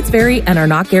 Actual speeds vary and are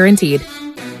not guaranteed.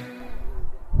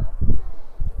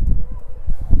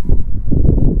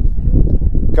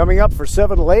 Coming up for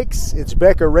Seven Lakes, it's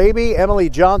Becca Raby, Emily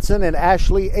Johnson, and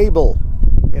Ashley Abel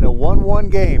in a 1-1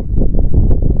 game.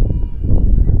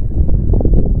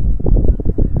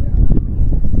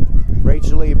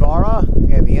 Rachel Ibarra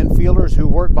and the infielders who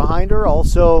work behind her,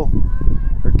 also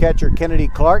her catcher Kennedy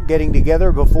Clark, getting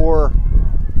together before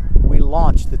we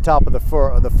launch the top of the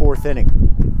 4th inning.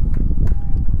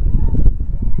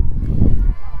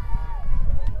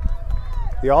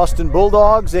 The Austin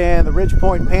Bulldogs and the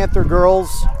Ridgepoint Panther girls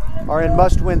are in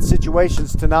must-win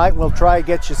situations tonight. We'll try to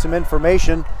get you some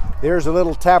information. There's a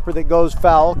little tapper that goes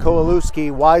foul.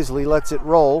 Kowalewski wisely lets it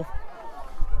roll.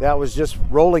 That was just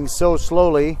rolling so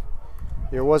slowly,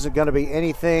 there wasn't going to be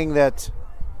anything that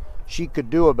she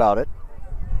could do about it.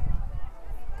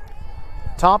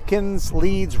 Tompkins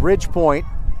leads Ridgepoint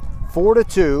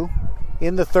 4-2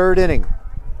 in the 3rd inning.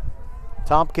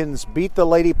 Tompkins beat the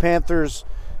Lady Panthers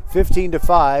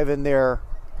 15-5 in their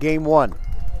game 1.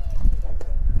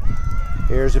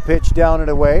 Here's a pitch down and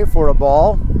away for a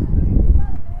ball.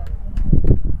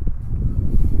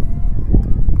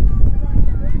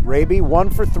 Raby 1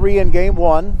 for 3 in game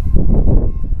 1.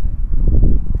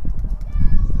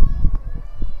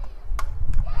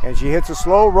 And she hits a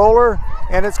slow roller,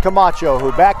 and it's Camacho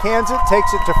who backhands it,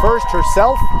 takes it to first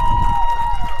herself.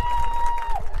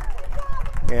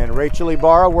 And Rachel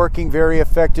Ibarra working very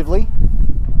effectively.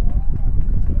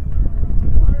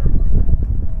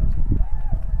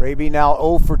 Raby now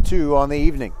 0 for 2 on the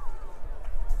evening.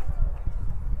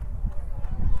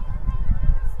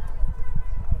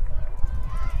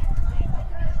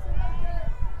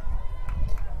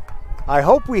 I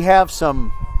hope we have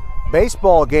some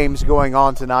baseball games going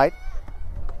on tonight,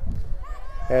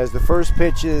 as the first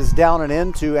pitch is down and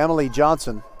in to Emily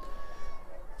Johnson.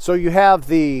 So you have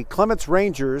the Clements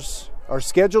Rangers are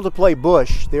scheduled to play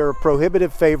Bush. They're a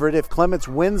prohibitive favorite. If Clements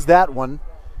wins that one,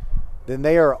 then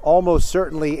they are almost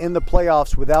certainly in the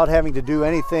playoffs without having to do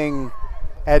anything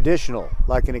additional,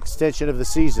 like an extension of the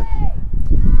season.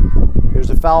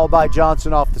 There's a foul by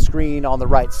Johnson off the screen on the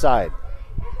right side.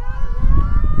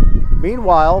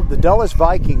 Meanwhile, the Dulles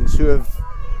Vikings,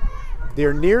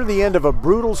 they're near the end of a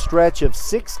brutal stretch of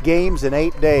 6 games in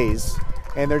 8 days,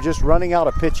 and they're just running out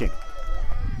of pitching.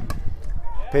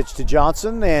 Pitch to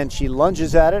Johnson, and she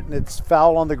lunges at it, and it's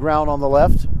foul on the ground on the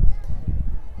left.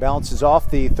 Bounces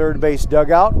off the third base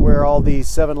dugout where all the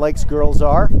Seven Lakes girls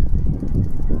are.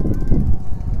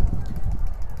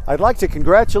 I'd like to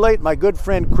congratulate my good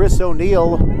friend Chris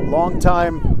O'Neill,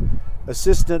 longtime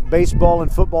assistant baseball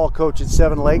and football coach at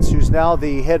Seven Lakes, who's now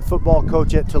the head football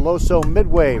coach at Toloso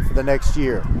Midway for the next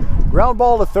year. Ground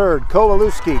ball to third,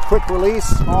 Kowalewski, quick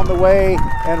release on the way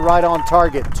and right on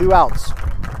target, 2 outs.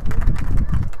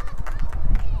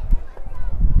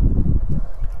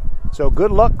 So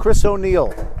good luck, Chris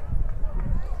O'Neill.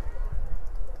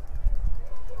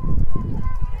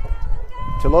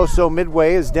 Toloso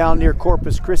Midway is down near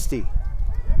Corpus Christi.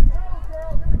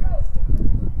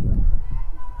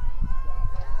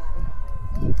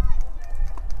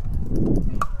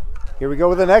 Here we go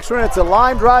with the next one. It's a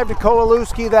line drive to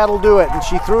Kowalewski. That'll do it. And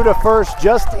she threw to first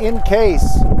just in case.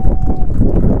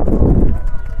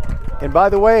 And by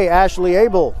the way, Ashley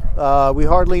Abel, we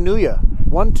hardly knew you.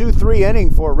 1-2-3 inning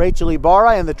for Rachel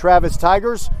Ibarra and the Travis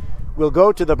Tigers. We'll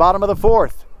go to the bottom of the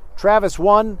 4th. Travis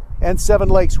 1 and Seven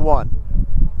Lakes 1.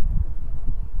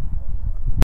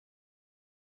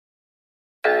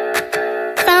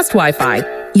 Fast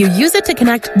Wi-Fi. You use it to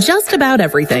connect just about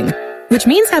everything, which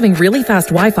means having really fast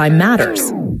Wi-Fi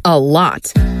matters a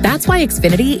lot. That's why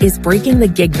Xfinity is breaking the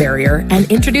gig barrier and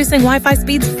introducing Wi-Fi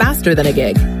speeds faster than a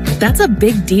gig. That's a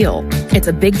big deal. It's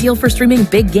a big deal for streaming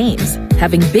big games,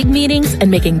 having big meetings, and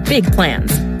making big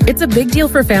plans. It's a big deal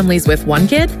for families with 1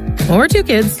 kid, or 2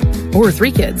 kids, or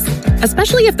 3 kids.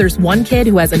 Especially if there's 1 kid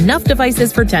who has enough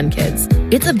devices for 10 kids.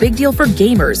 It's a big deal for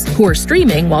gamers who are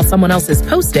streaming while someone else is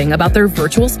posting about their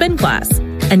virtual spin class.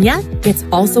 And yet, it's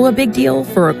also a big deal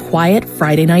for a quiet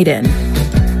Friday night in.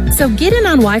 So get in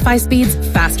on Wi-Fi speeds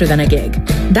faster than a gig.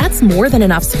 That's more than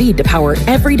enough speed to power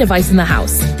every device in the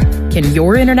house. Can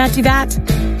your internet do that?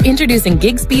 Introducing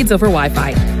gig speeds over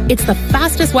Wi-Fi. It's the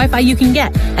fastest Wi-Fi you can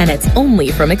get, and it's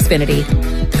only from Xfinity.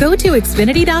 Go to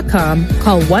Xfinity.com,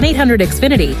 call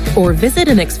 1-800-XFINITY, or visit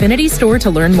an Xfinity store to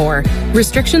learn more.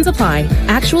 Restrictions apply.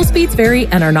 Actual speeds vary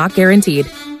and are not guaranteed.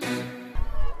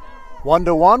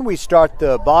 1-1, we start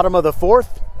the bottom of the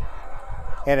 4th,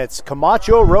 and it's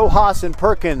Camacho, Rojas, and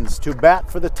Perkins to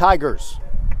bat for the Tigers,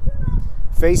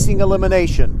 facing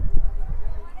elimination.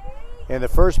 And the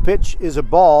first pitch is a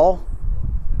ball.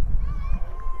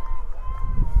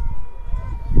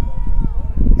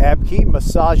 Abke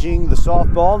massaging the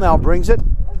softball, now brings it.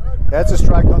 That's a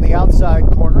strike on the outside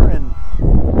corner, and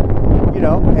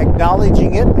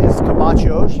acknowledging it is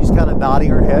Camacho. She's kind of nodding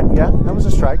her head. Yeah, that was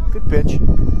a strike. Good pitch.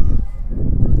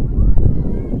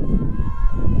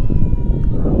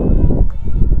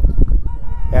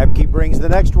 Abke brings the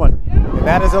next one. And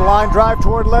that is a line drive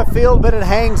toward left field, but it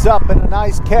hangs up, and a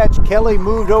nice catch. Kelly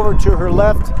moved over to her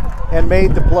left and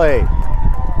made the play.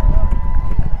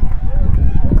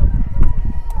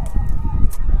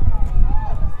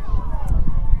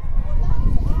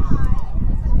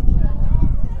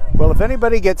 Well, if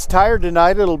anybody gets tired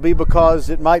tonight, it'll be because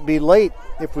it might be late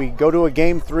if we go to a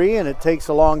game 3 and it takes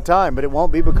a long time, but it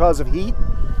won't be because of heat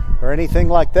or anything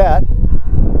like that.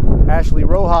 Ashley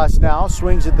Rojas now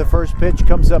swings at the first pitch,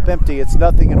 comes up empty. It's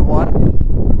 0-1.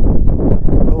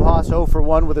 Rojas 0 for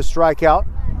 1 with a strikeout.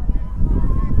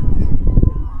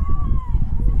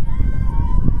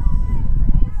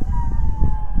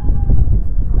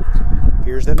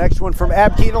 Here's the next one from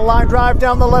Abke, the line drive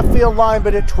down the left field line,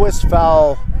 but it twists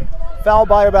foul. Foul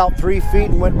by about 3 feet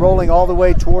and went rolling all the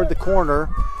way toward the corner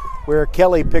where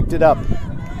Kelly picked it up.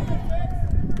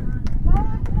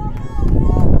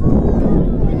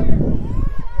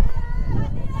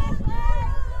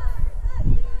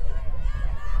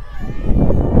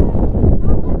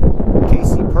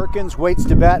 Casey Perkins waits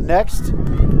to bat next,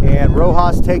 and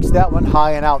Rojas takes that one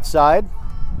high and outside.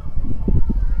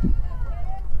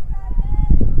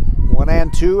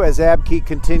 1-2 as Abke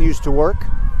continues to work.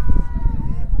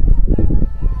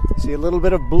 See a little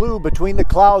bit of blue between the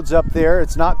clouds up there.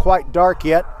 It's not quite dark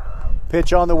yet.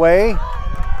 Pitch on the way.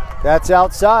 That's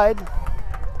outside.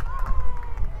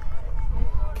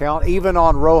 Count even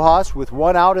on Rojas with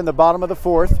 1 out in the bottom of the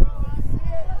 4th.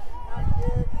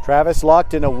 Travis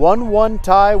locked in a 1-1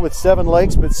 tie with Seven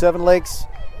Lakes, but Seven Lakes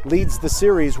leads the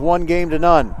series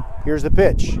 1-0. Here's the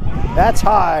pitch. That's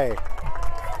high.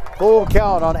 Full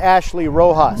count on Ashley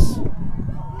Rojas.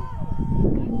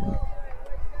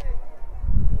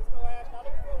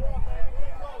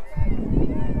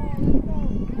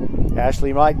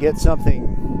 Ashley might get something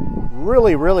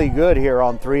really, really good here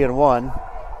on 3-1.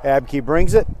 Abke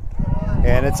brings it,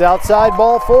 and it's outside,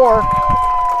 ball 4.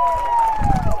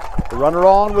 The runner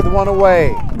on with 1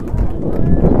 away.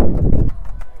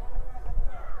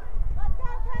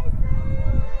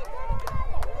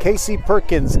 Casey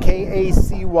Perkins,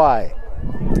 K-A-C-Y.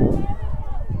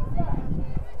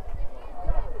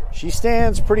 She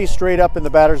stands pretty straight up in the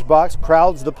batter's box,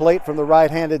 crowds the plate from the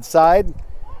right-handed side,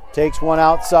 takes one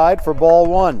outside for ball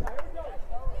 1.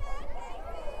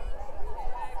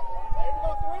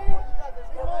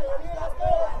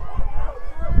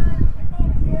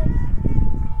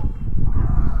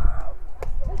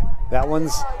 That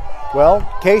one's, well,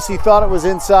 Casey thought it was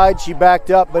inside. She backed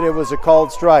up, but it was a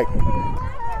called strike.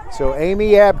 So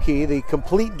Amy Abke, the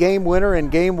complete game winner in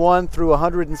game 1 through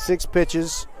 106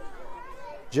 pitches,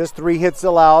 just 3 hits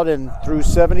allowed and through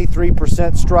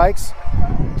 73% strikes,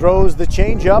 throws the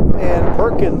changeup, and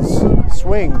Perkins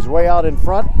swings way out in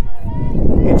front,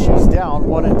 and she's down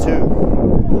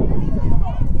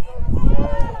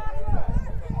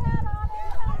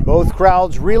 1-2. Both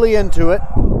crowds really into it.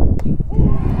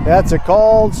 That's a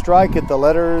called strike at the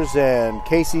letters, and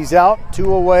Casey's out,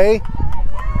 2 away.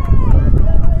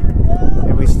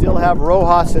 And we still have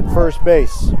Rojas at first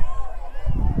base.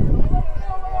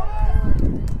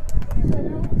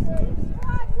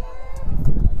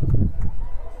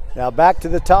 Now back to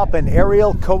the top, and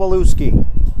Ariel Kowalewski.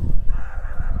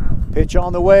 Pitch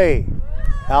on the way.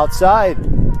 Outside.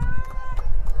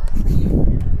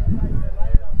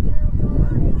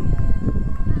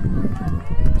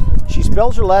 She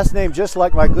spells her last name just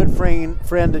like my good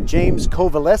friend James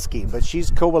Kowaleski, but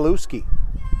she's Kowalewski.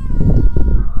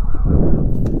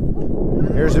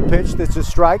 Here's a pitch that's a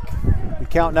strike. We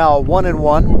count now a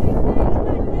 1-1.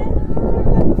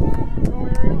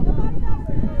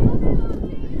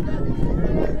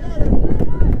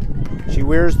 She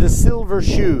wears the silver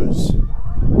shoes.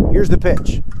 Here's the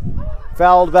pitch.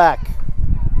 Fouled back.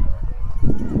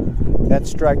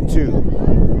 That's strike 2.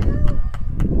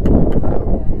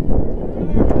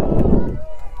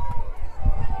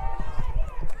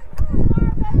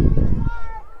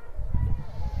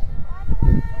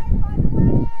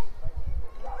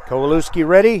 Kowalewski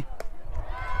ready.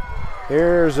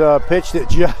 Here's a pitch that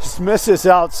just misses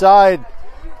outside.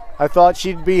 I thought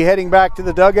she'd be heading back to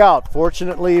the dugout.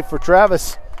 Fortunately for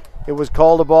Travis, it was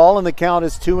called a ball, and the count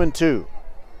is 2-2.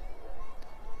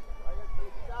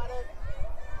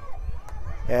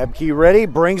 Abke ready,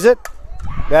 brings it.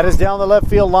 That is down the left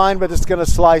field line, but it's going to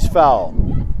slice foul.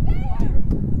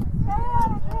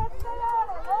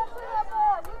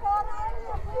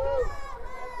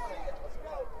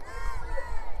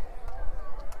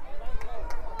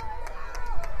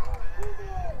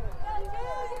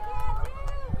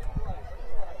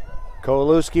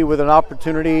 Kowalewski with an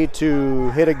opportunity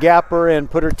to hit a gapper and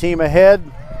put her team ahead.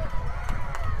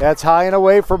 That's high and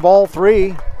away for ball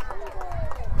 3.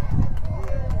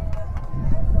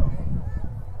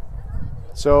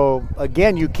 So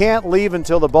again, you can't leave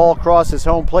until the ball crosses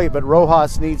home plate, but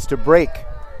Rojas needs to break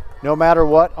no matter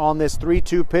what on this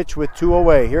 3-2 pitch with 2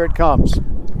 away. Here it comes.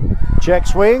 Check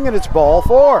swing, and it's ball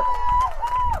 4.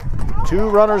 2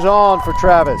 runners on for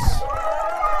Travis.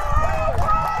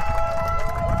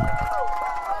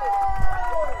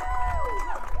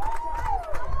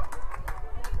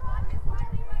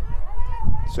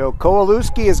 So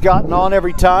Kowalewski has gotten on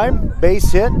every time.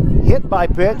 Base hit, hit by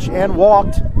pitch, and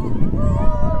walked.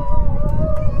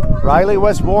 Riley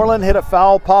Westmoreland hit a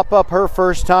foul pop-up her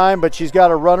first time, but she's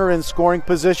got a runner in scoring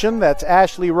position. That's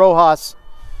Ashley Rojas,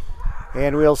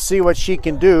 and we'll see what she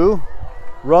can do.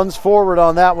 Runs forward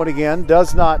on that one again.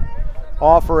 Does not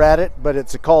offer at it, but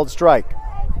it's a called strike.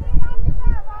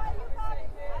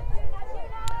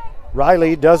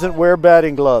 Riley doesn't wear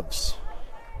batting gloves,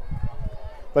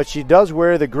 but she does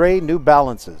wear the gray New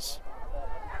Balances.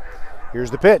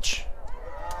 Here's the pitch.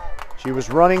 She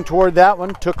was running toward that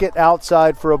one, took it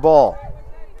outside for a ball.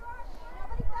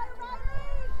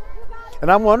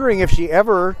 And I'm wondering if she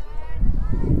ever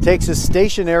takes a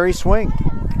stationary swing.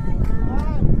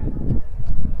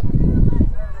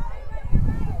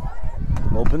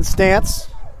 Open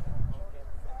stance.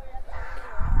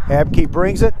 Abke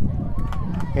brings it,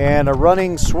 and a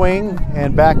running swing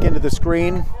and back into the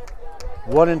screen.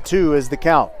 1-2 is the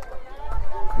count.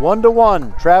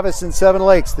 1-1, Travis and Seven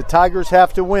Lakes. The Tigers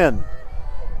have to win,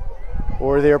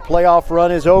 or their playoff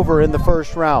run is over in the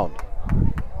first round.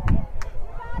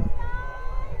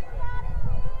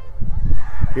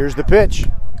 Here's the pitch.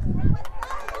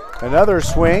 Another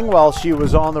swing while she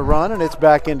was on the run, and it's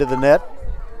back into the net.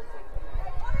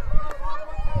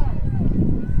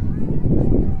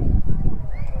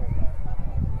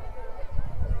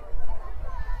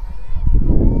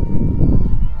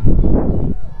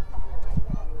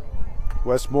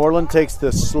 Westmoreland takes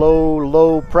the slow,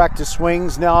 low practice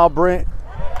swings. Now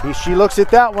she looks at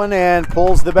that one and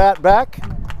pulls the bat back.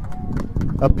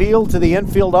 Appeal to the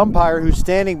infield umpire who's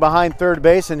standing behind third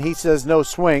base, and he says no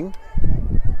swing.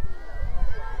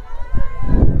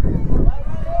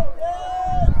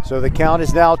 So the count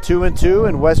is now 2-2,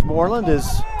 and Westmoreland is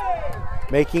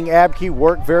making Abke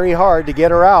work very hard to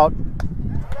get her out.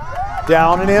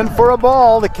 Down and in for a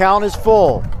ball. The count is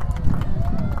full.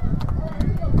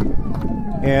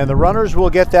 And the runners will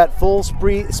get that full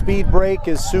speed break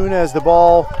as soon as the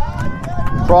ball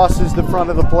crosses the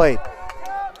front of the plate.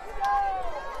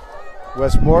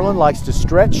 Westmoreland likes to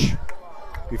stretch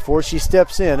before she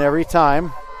steps in every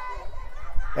time.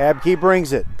 Abke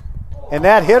brings it, and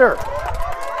that hit her.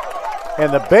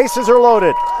 And the bases are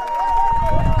loaded.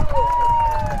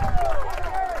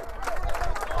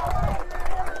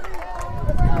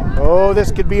 Oh,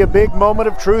 this could be a big moment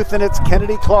of truth, and it's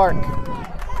Kennedy Clark.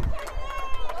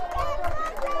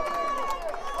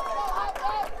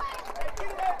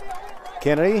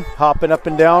 Kennedy hopping up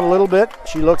and down a little bit.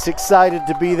 She looks excited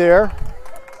to be there.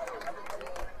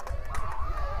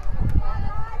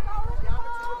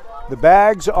 The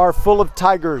bags are full of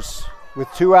Tigers with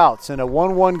 2 outs in a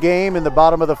 1-1 game in the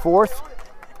bottom of the 4th.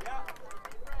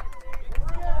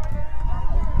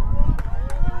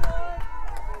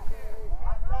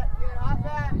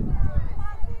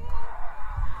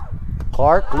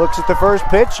 Clark looks at the first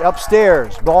pitch,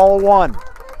 upstairs, ball 1.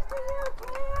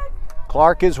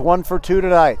 Clark is 1 for 2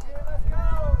 tonight.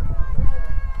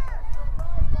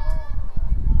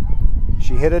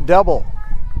 She hit a double.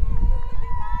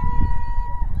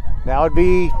 Now would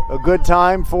be a good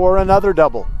time for another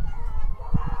double.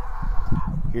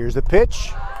 Here's the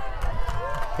pitch.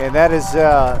 And that is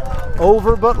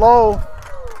over but low.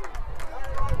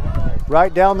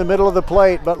 Right down the middle of the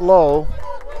plate, but low.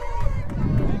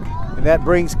 And that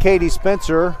brings Katie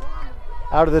Spencer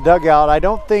out of the dugout. I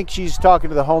don't think she's talking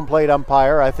to the home plate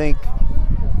umpire. I think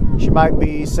she might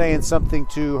be saying something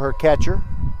to her catcher,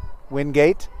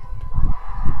 Wingate.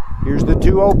 Here's the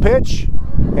 2-0 pitch,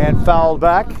 and fouled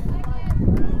back.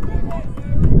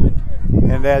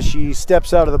 And as she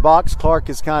steps out of the box, Clark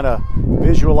is kind of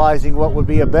visualizing what would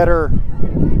be a better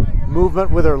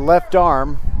movement with her left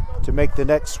arm to make the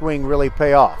next swing really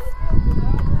pay off.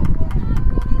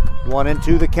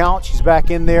 1-2 the count. She's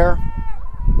back in there.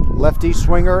 Lefty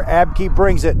swinger, Abke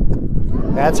brings it.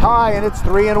 That's high, and it's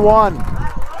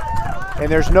 3-1.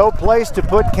 And there's no place to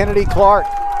put Kennedy Clark.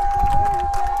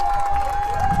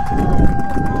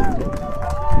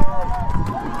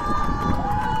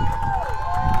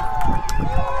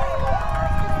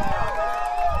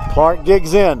 Clark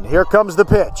digs in. Here comes the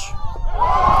pitch.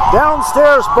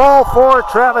 Downstairs, ball 4.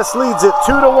 Travis leads it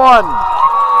 2-1.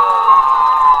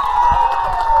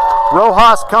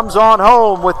 Rojas comes on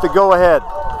home with the go-ahead.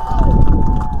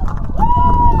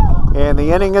 And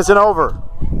the inning isn't over.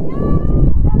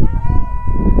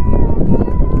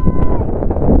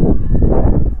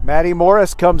 Maddie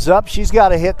Morris comes up. She's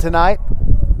got a hit tonight.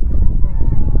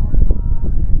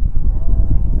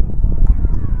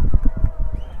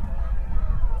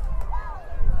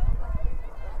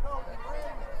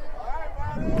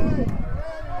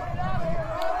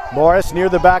 Morris near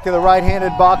the back of the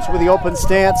right-handed box with the open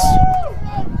stance.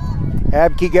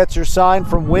 Abke gets her sign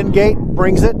from Wingate,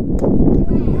 brings it.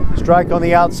 Strike on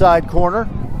the outside corner.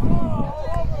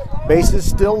 Bases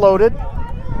still loaded.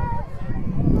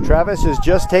 Travis has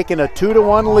just taken a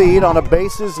 2-1 lead on a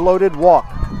bases loaded walk.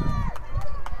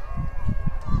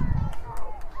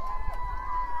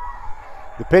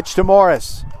 The pitch to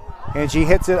Morris, and she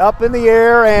hits it up in the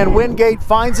air, and Wingate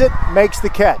finds it, makes the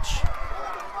catch.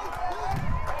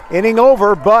 Inning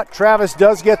over, but Travis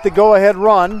does get the go-ahead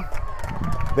run.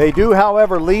 They do,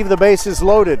 however, leave the bases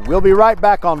loaded. We'll be right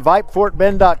back on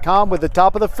VypeFortBend.com with the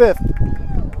top of the 5th.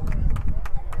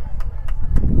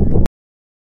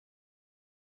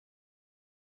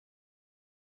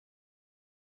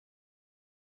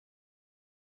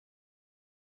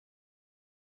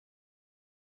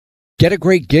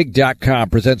 GetAGreatGig.com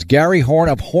presents Gary Horn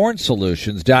of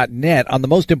HornSolutions.net on the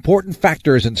most important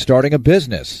factors in starting a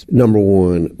business. Number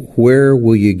one, where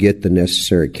will you get the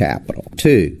necessary capital?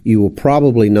 2, you will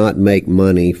probably not make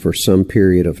money for some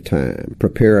period of time.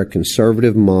 Prepare a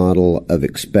conservative model of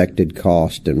expected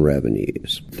cost and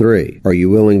revenues. 3, are you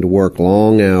willing to work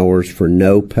long hours for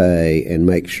no pay and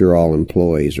make sure all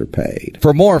employees are paid?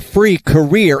 For more free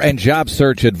career and job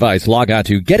search advice, log on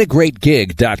to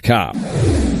GetAGreatGig.com.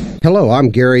 Hello, I'm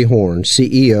Gary Horn,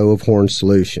 CEO of Horn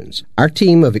Solutions. Our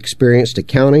team of experienced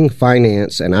accounting,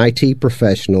 finance, and IT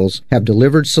professionals have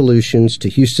delivered solutions to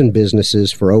Houston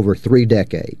businesses for over 3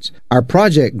 decades. Our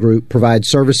project group provides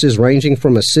services ranging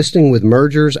from assisting with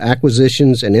mergers,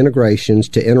 acquisitions, and integrations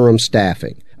to interim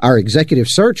staffing. Our executive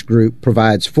search group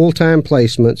provides full-time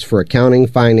placements for accounting,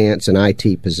 finance, and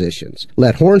IT positions.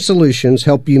 Let Horn Solutions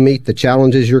help you meet the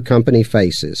challenges your company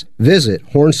faces. Visit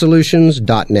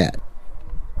hornsolutions.net.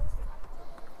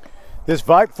 This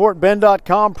Vype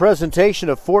FortBend.com presentation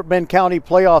of Fort Bend County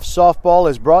Playoff Softball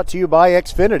is brought to you by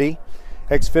Xfinity.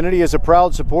 Xfinity is a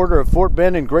proud supporter of Fort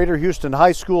Bend and Greater Houston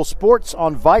High School sports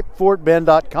on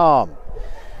VypeFortBend.com.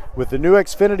 With the new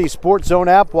Xfinity Sports Zone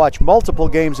app, watch multiple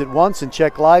games at once and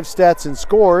check live stats and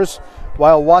scores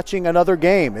while watching another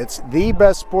game. It's the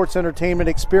best sports entertainment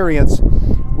experience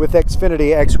with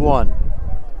Xfinity X1.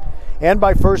 And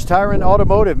by First Tire and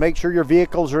Automotive. Make sure your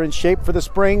vehicles are in shape for the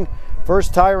spring.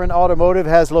 First Tire and Automotive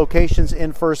has locations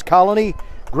in First Colony,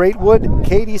 Greatwood,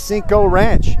 Katy Cinco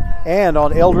Ranch, and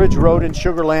on Eldridge Road in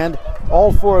Sugar Land.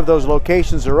 All 4 of those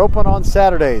locations are open on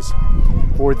Saturdays.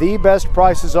 For the best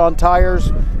prices on tires,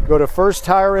 go to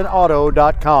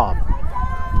firsttireandauto.com.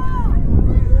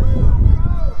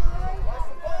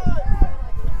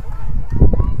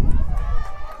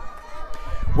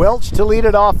 Welch to lead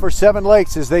it off for Seven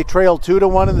Lakes as they trail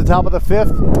 2-1 in the top of the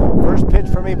 5th. First pitch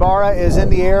from Ibarra is in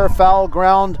the air, foul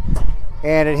ground,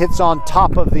 and it hits on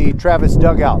top of the Travis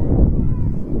dugout.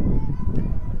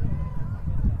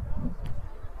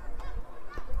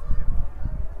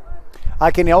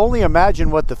 I can only imagine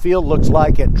what the field looks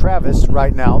like at Travis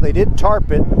right now. They did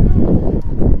tarp it,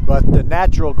 but the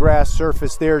natural grass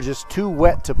surface there is just too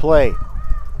wet to play.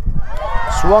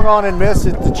 Swung on and missed.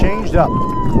 It's changed up.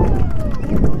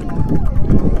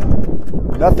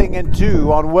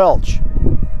 0-2 on Welch.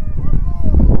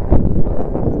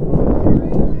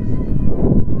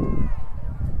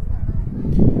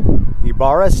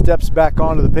 Ibarra steps back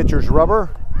onto the pitcher's rubber,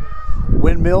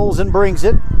 windmills and brings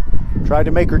it. Tried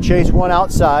to make her chase one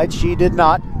outside. She did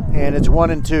not, and it's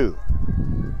 1-2.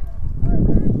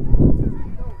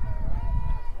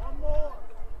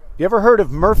 You ever heard of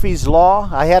Murphy's Law?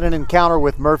 I had an encounter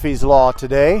with Murphy's Law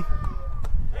today.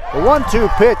 The 1-2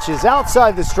 pitch is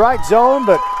outside the strike zone,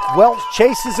 but Welch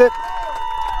chases it,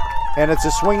 and it's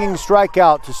a swinging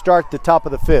strikeout to start the top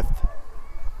of the 5th.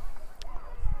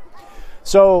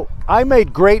 So I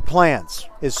made great plans.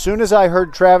 As soon as I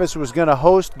heard Travis was going to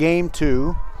host Game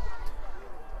 2,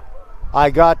 I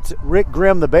got Rick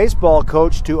Grimm, the baseball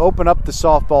coach, to open up the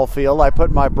softball field. I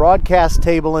put my broadcast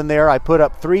table in there. I put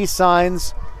up 3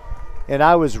 signs, and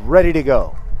I was ready to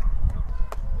go.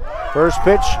 First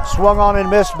pitch swung on and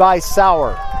missed by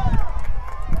Sauer.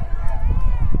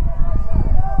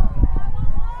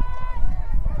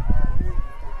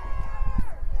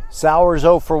 Sauer's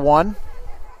 0 for 1.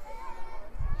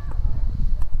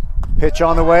 Pitch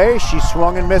on the way. She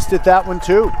swung and missed at that one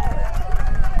too.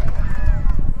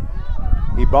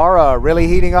 Ibarra really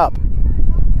heating up.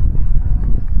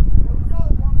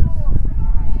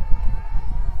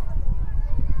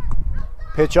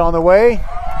 Pitch on the way.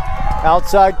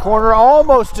 Outside corner,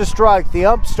 almost a strike. The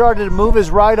ump started to move his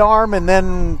right arm and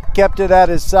then kept it at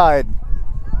his side.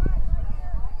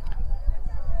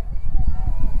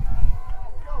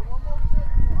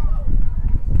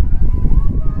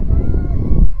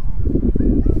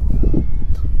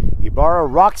 Ibarra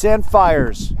rocks and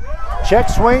fires. Check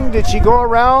swing, did she go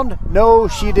around? No,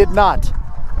 she did not.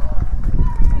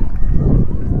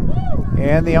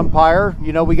 And the umpire,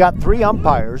 we got 3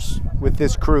 umpires with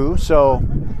this crew, so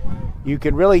you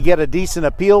can really get a decent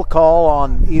appeal call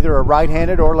on either a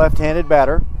right-handed or left-handed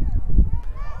batter.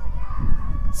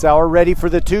 Sauer ready for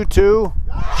the 2-2.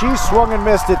 She swung and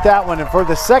missed at that one, and for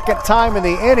the second time in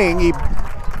the inning,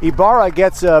 Ibarra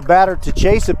gets a batter to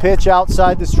chase a pitch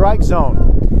outside the strike zone.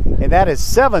 And that is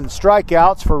 7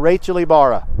 strikeouts for Rachel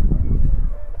Ibarra.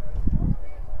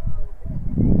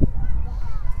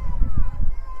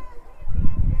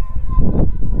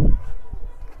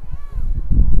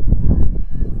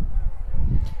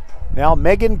 Now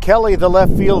Megan Kelly, the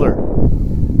left fielder.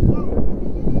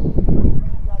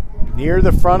 Near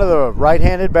the front of the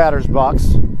right-handed batter's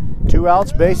box. 2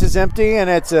 outs, bases empty, and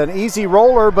it's an easy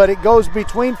roller, but it goes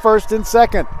between first and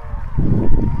second.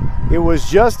 It was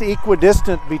just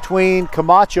equidistant between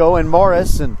Camacho and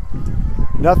Morris, and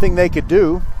nothing they could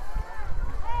do.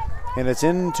 And it's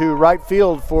into right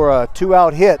field for a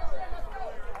 2-out hit.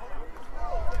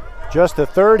 Just the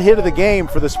 3rd hit of the game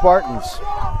for the Spartans.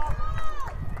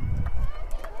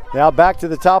 Now back to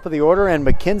the top of the order, and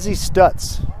Mackenzie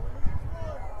Stutz.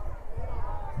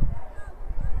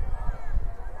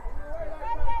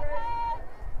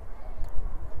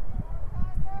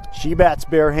 She bats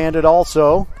barehanded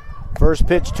also. First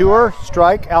pitch to her,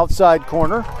 strike, outside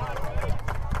corner.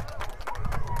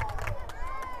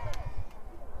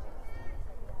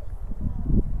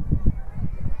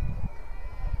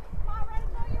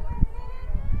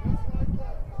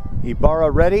 Ibarra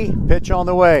ready, pitch on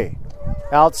the way.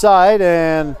 Outside,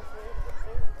 and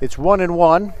it's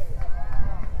 1-1.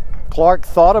 Clark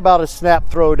thought about a snap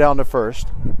throw down to first.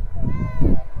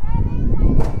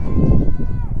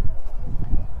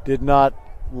 Did not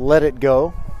let it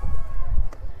go.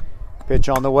 Pitch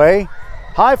on the way.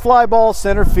 High fly ball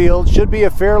center field. Should be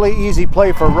a fairly easy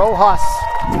play for Rojas.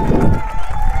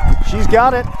 She's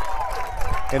got it.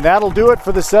 And that'll do it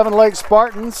for the Seven Lakes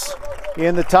Spartans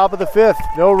in the top of the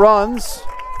 5th. No runs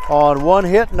on 1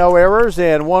 hit, no errors,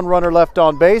 and 1 runner left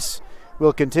on base.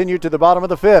 We'll continue to the bottom of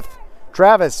the 5th.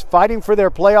 Travis fighting for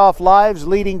their playoff lives,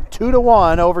 leading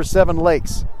 2-1 over Seven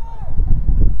Lakes.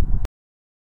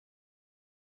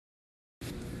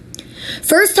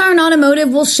 First Tire and Automotive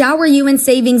will shower you in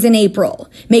savings in April.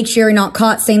 Make sure you're not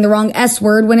caught saying the wrong S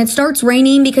word when it starts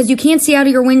raining because you can't see out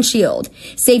of your windshield.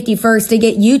 Safety first to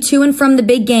get you to and from the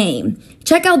big game.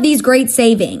 Check out these great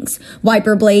savings.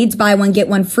 Wiper blades, buy one, get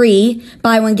one free.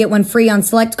 Buy one, get one free on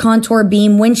select Contour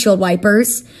Beam windshield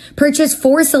wipers. Purchase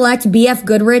 4 select BF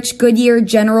Goodrich, Goodyear,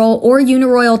 General, or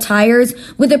Uniroyal tires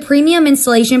with a premium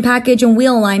installation package and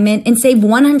wheel alignment and save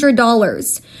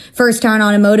 $100. First Tire and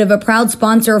Automotive, a proud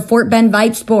sponsor of Fort Bend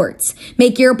Vype Sports.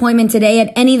 Make your appointment today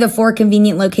at any of the 4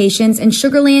 convenient locations in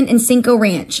Sugar Land and Cinco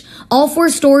Ranch. All 4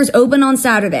 stores open on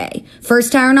Saturday.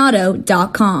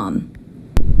 FirstTireandAuto.com.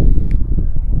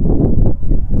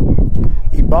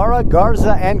 Ibarra,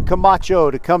 Garza, and Camacho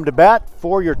to come to bat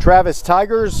for your Travis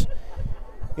Tigers.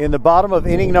 In the bottom of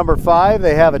inning number 5,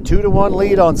 they have a 2-1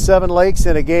 lead on Seven Lakes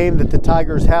in a game that the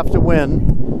Tigers have to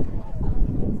win,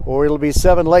 or it'll be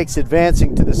Seven Lakes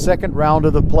advancing to the 2nd round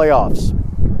of the playoffs.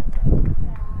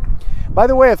 By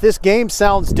the way, if this game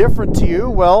sounds different to you,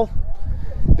 well,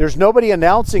 there's nobody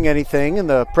announcing anything in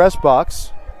the press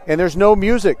box, and there's no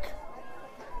music.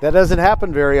 That doesn't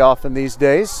happen very often these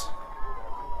days.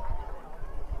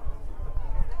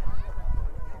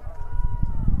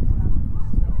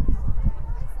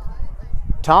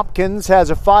 Tompkins has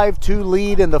a 5-2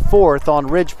 lead in the 4th on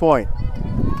Ridge Point.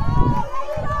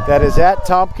 That is at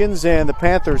Tompkins, and the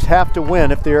Panthers have to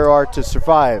win if they are to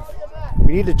survive.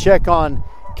 We need to check on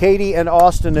Katy and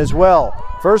Austin as well.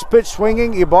 First pitch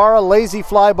swinging, Ibarra, lazy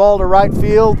fly ball to right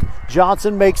field.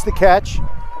 Johnson makes the catch,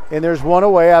 and there's 1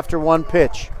 away after 1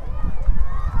 pitch.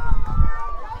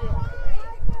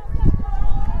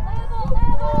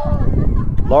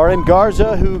 Lauren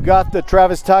Garza, who got the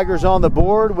Travis Tigers on the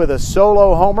board with a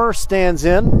solo homer, stands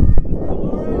in.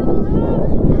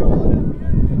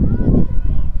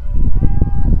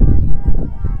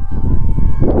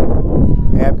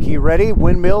 Abke ready,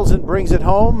 windmills and brings it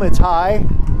home. It's high.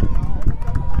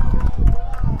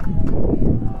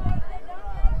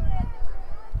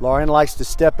 Lauren likes to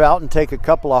step out and take a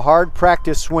couple of hard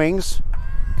practice swings.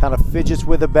 Kind of fidgets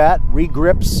with the bat,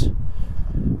 regrips.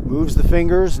 Moves the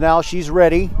fingers, now she's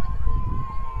ready.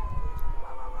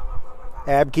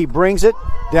 Abke brings it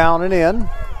down and in.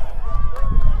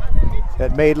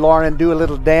 That made Lauren do a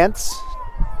little dance.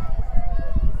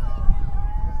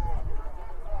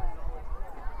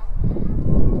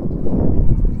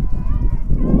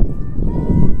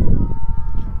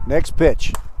 Next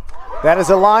pitch. That is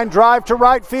a line drive to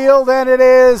right field, and it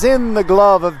is in the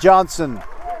glove of Johnson.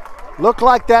 Looked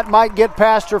like that might get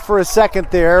past her for a second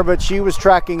there, but she was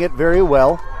tracking it very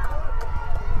well.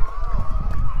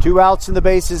 2 outs and the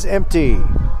bases empty.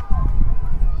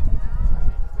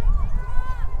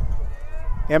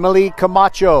 Emily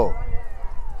Camacho.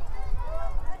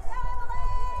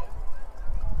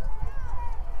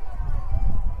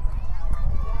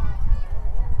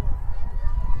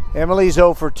 Emily's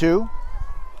 0 for 2.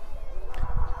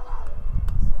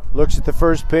 Looks at the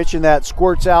first pitch, and that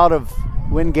squirts out of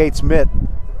Wingate's mitt.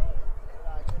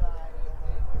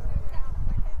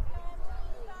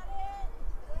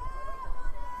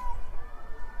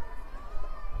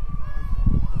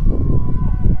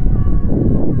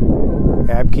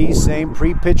 Abke, same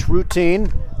pre-pitch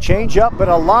routine. Change up, but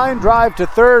a line drive to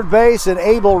third base, and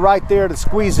Abel right there to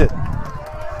squeeze it.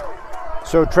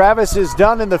 So Travis is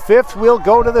done in the fifth. We'll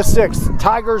go to the sixth.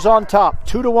 Tigers on top,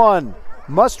 2-1.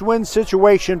 Must-win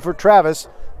situation for Travis.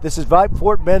 This is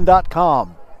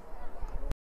VypeFortBend.com.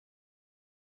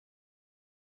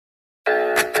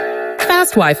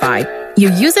 Fast Wi-Fi.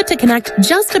 You use it to connect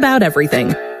just about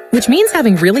everything, which means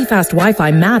having really fast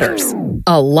Wi-Fi matters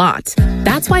a lot.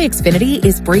 That's why Xfinity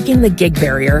is breaking the gig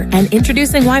barrier and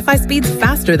introducing Wi-Fi speeds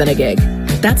faster than a gig.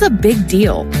 That's a big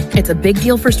deal. It's a big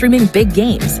deal for streaming big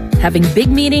games, having big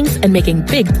meetings, and making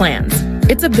big plans.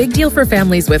 It's a big deal for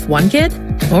families with 1 kid,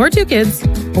 or 2 kids,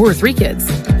 or 3 kids,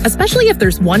 especially if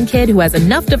there's 1 kid who has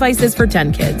enough devices for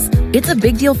 10 kids. It's a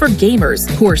big deal for gamers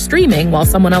who are streaming while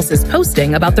someone else is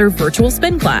posting about their virtual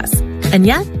spin class. And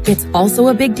yet, it's also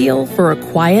a big deal for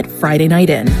a quiet Friday night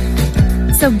in.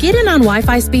 So get in on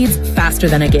Wi-Fi speeds faster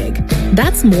than a gig.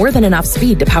 That's more than enough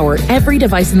speed to power every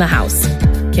device in the house.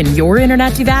 Can your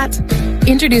internet do that?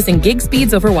 Introducing gig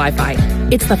speeds over Wi-Fi.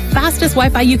 It's the fastest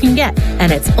Wi-Fi you can get,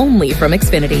 and it's only from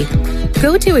Xfinity.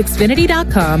 Go to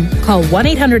Xfinity.com, call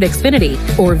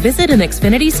 1-800-XFINITY, or visit an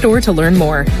Xfinity store to learn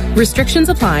more. Restrictions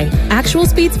apply. Actual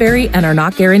speeds vary and are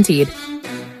not guaranteed.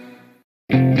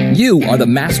 You are the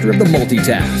master of the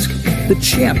multitask, the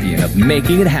champion of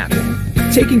making it happen.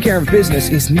 Taking care of business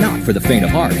is not for the faint of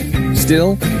heart.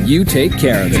 Still, you take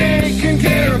care of it. Taking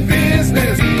care of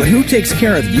business. But who takes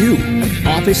care of you?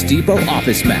 Office Depot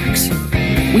Office Max.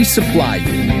 We supply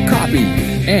you, copy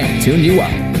you, and tune you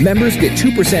up. Members get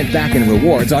 2% back in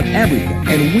rewards on everything,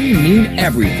 and we mean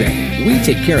everything. We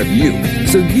take care of you,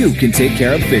 so you can take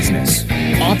care of business.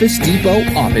 Office Depot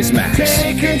Office Max.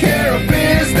 Taking care of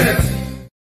business.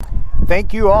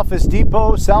 Thank you, Office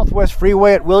Depot, Southwest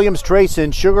Freeway at Williams Trace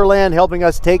in Sugar Land, helping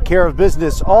us take care of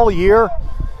business all year.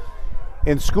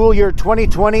 In school year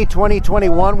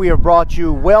 2020-2021, we have brought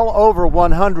you well over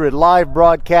 100 live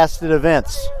broadcasted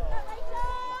events.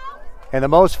 And the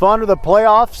most fun are the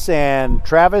playoffs, and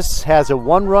Travis has a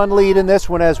 1-run lead in this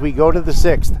one as we go to the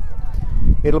sixth.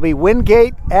 It'll be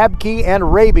Wingate, Abke,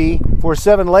 and Raby for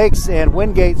Seven Lakes, and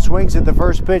Wingate swings at the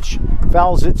first pitch,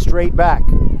 fouls it straight back.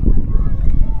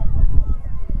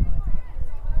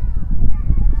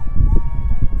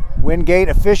 Wingate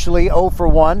officially 0 for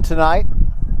 1 tonight.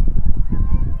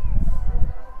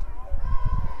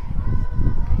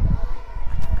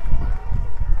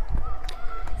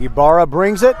 Ibarra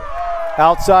brings it.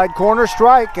 Outside corner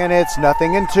strike, and it's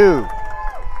 0-2.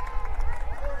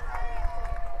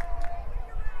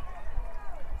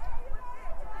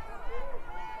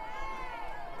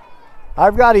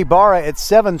 I've got Ibarra at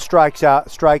 7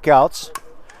 strikeouts,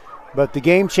 but the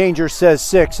game changer says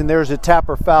 6, and there's a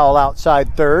tapper foul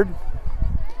outside third.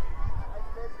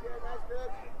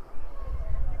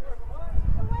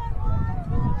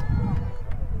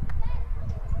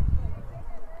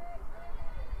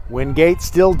 Wingate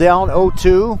still down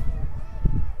 0-2.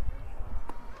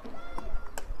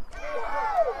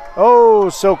 Oh,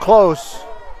 so close,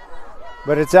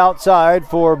 but it's outside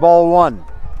for ball 1.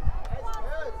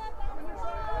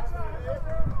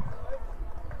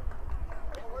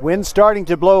 Wind starting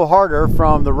to blow harder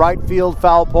from the right field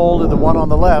foul pole to the one on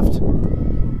the left.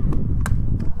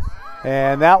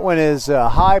 And that one is a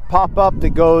high pop-up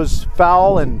that goes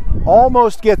foul and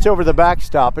almost gets over the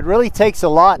backstop. It really takes a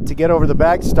lot to get over the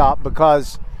backstop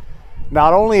because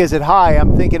not only is it high,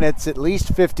 I'm thinking it's at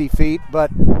least 50 feet,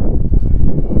 but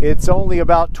it's only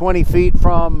about 20 feet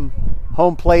from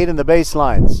home plate and the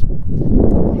baselines.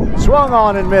 Swung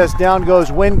on and missed. Down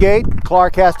goes Wingate.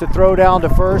 Clark has to throw down to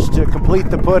first to complete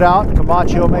the put out.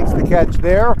 Camacho makes the catch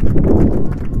there.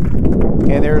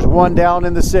 And there's one down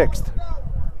in the sixth.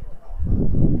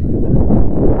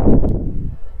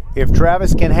 If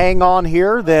Travis can hang on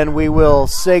here, then we will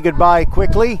say goodbye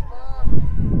quickly.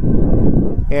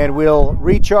 And we'll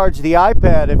recharge the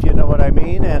iPad, if you know what I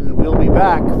mean, and we'll be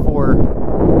back for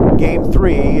game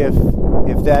 3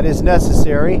 if that is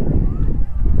necessary.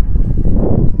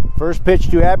 First pitch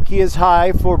to Abke is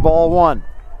high for ball 1.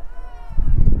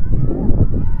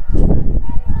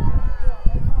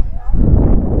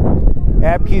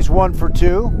 Abke's 1 for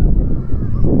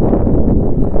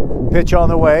 2. Pitch on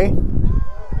the way.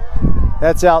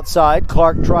 That's outside.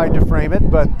 Clark tried to frame it,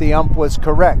 but the ump was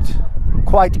correct.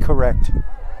 Quite correct.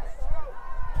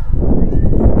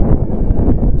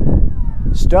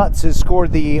 Stutz has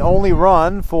scored the only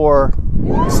run for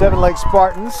Seven Lakes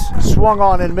Spartans. Swung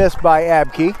on and missed by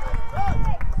Abke.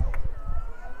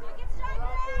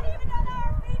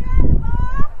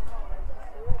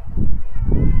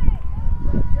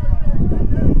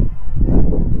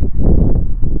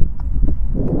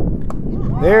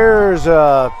 There's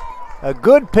a A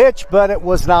good pitch, but it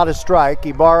was not a strike.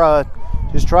 Ibarra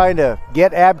just trying to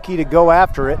get Abke to go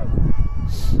after it.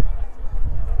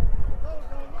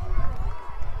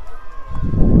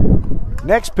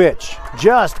 Next pitch,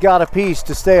 just got a piece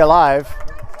to stay alive.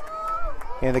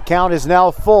 And the count is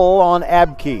now full on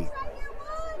Abke.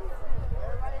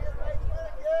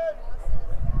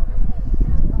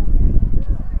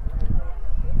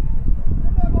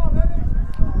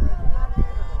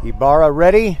 Ibarra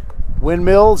ready,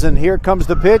 windmills, and here comes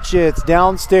the pitch. It's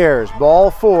downstairs. Ball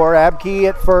 4, Abke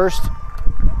at first.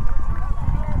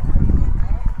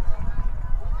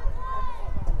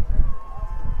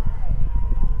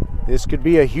 This could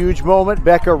be a huge moment.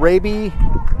 Becca Raby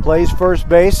plays first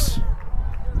base.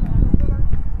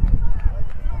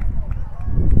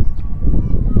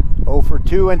 Oh for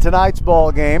 2 in tonight's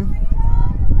ball game.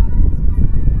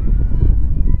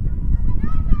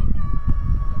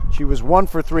 She was 1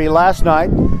 for 3 last night.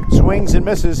 Swings and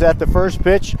misses at the first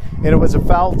pitch, and it was a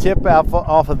foul tip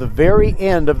off of the very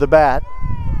end of the bat.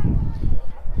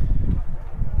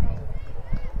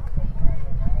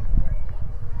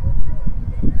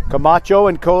 Camacho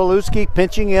and Kowalewski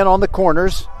pinching in on the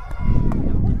corners.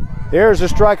 There's a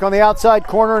strike on the outside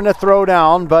corner and a throw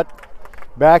down, but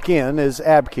back in is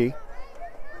Abke.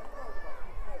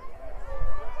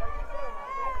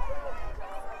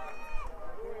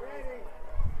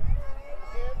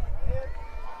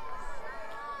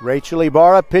 Rachel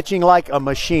Ibarra pitching like a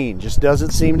machine, just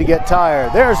doesn't seem to get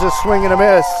tired. There's a swing and a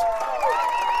miss.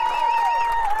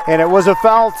 And it was a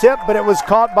foul tip, but it was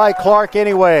caught by Clark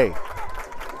anyway.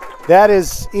 That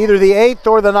is either the 8th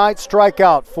or the 9th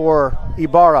strikeout for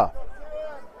Ibarra.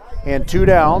 And 2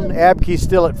 down, Abke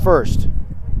still at first.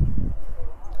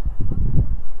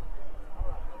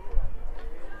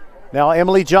 Now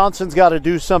Emily Johnson's got to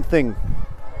do something.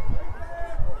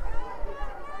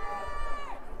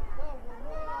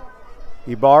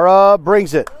 Ibarra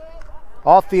brings it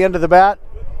off the end of the bat,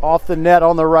 off the net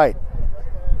on the right.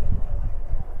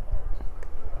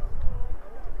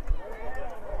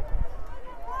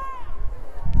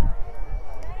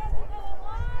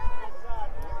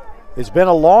 It's been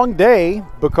a long day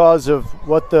because of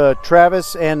what the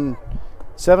Travis and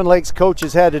Seven Lakes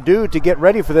coaches had to do to get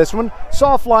ready for this one.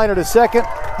 Soft liner to second.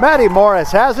 Maddie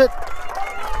Morris has it.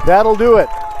 That'll do it.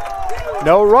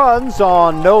 No runs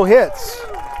on no hits.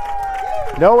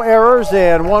 No errors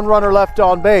and 1 runner left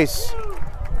on base.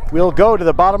 We'll go to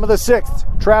the bottom of the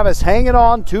 6th. Travis hanging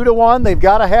on 2-1. They've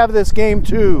got to have this game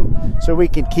too so we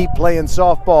can keep playing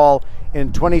softball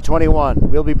in 2021.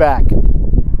 We'll be back.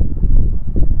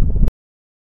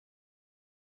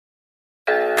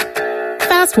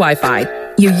 Fast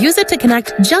Wi-Fi. You use it to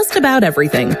connect just about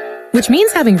everything, which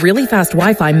means having really fast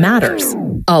Wi-Fi matters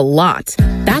a lot.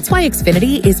 That's why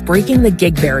Xfinity is breaking the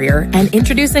gig barrier and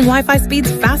introducing Wi-Fi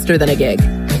speeds faster than a gig.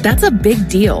 That's a big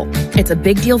deal. It's a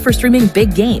big deal for streaming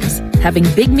big games, having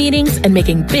big meetings, and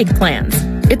making big plans.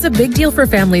 It's a big deal for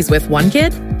families with 1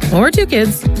 kid, or 2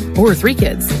 kids, or 3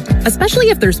 kids, especially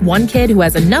if there's 1 kid who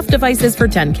has enough devices for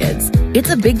 10 kids. It's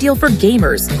a big deal for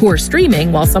gamers who are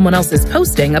streaming while someone else is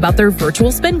posting about their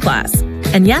virtual spin class.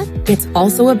 And yet, it's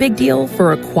also a big deal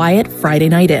for a quiet Friday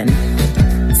night in.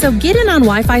 So get in on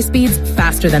Wi-Fi speeds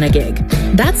faster than a gig.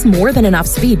 That's more than enough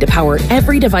speed to power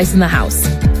every device in the house.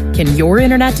 Can your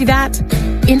internet do that?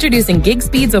 Introducing gig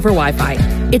speeds over Wi-Fi.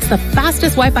 It's the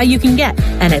fastest Wi-Fi you can get,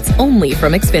 and it's only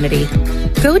from Xfinity.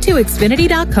 Go to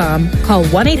Xfinity.com, call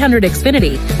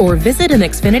 1-800-XFINITY, or visit an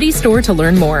Xfinity store to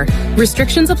learn more.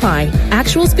 Restrictions apply.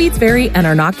 Actual speeds vary and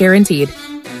are not guaranteed.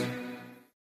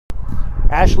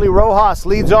 Ashley Rojas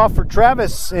leads off for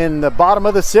Travis in the bottom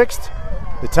of the 6th.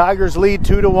 The Tigers lead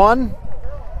 2-1.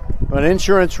 An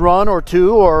insurance run or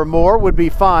 2 or more would be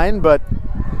fine, but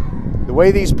the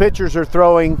way these pitchers are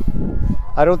throwing,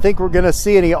 I don't think we're going to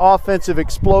see any offensive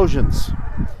explosions.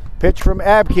 Pitch from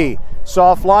Abke.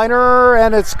 Soft liner,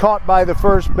 and it's caught by the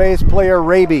first base player,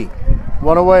 Raby.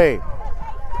 1 away.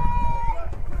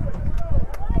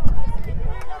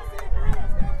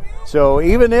 So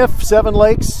even if Seven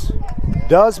Lakes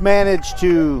does manage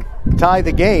to tie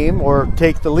the game or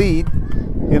take the lead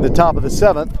in the top of the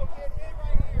 7th,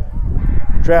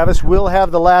 Travis will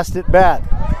have the last at bat.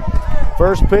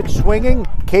 First pitch swinging,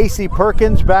 Casey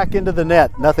Perkins back into the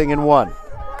net, 0-1.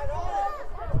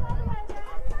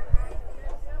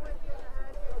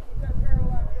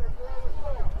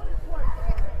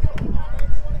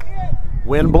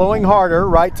 Wind blowing harder,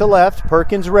 right to left.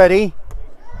 Perkins ready.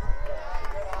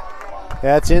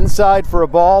 That's inside for a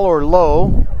ball or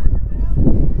low.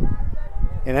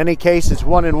 In any case, it's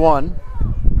 1-1.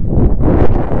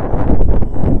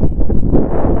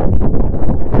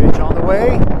 Pitch on the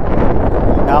way.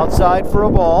 Outside for a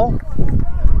ball.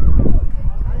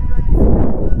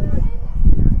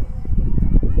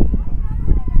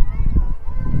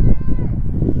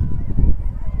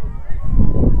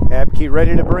 Abke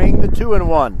ready to bring the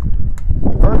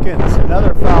 2-1. Perkins,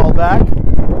 another foul back.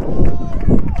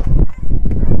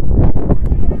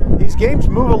 These games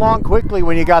move along quickly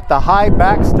when you got the high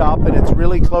backstop and it's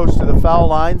really close to the foul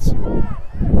lines.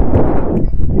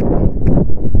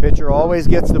 Pitcher always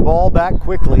gets the ball back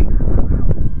quickly.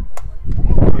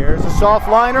 Here's a soft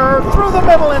liner through the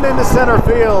middle and into center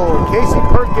field. Casey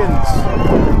Perkins.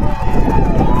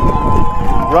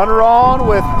 Runner on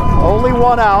with only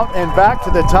one out and back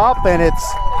to the top, and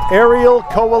it's Ariel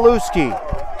Kowalewski.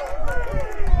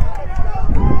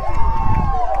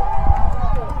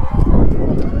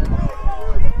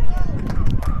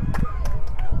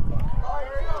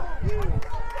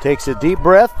 Takes a deep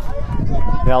breath.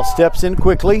 Now steps in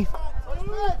quickly.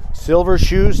 Silver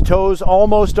shoes, toes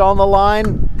almost on the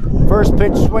line. First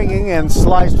pitch swinging and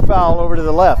sliced foul over to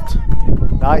the left.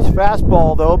 Nice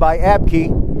fastball though by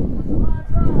Abke.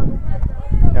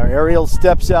 Now Ariel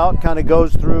steps out, kind of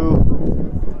goes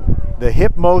through the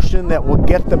hip motion that will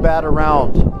get the bat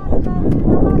around.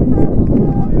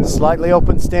 Slightly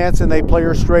open stance and they play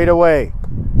her straight away.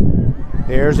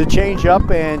 There's a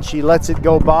changeup and she lets it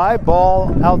go by.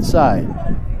 Ball outside.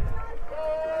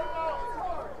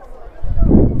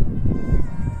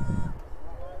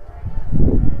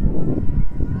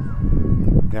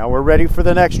 Now we're ready for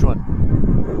the next one.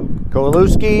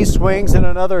 Kowalewski swings and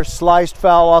another sliced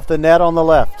foul off the net on the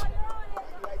left.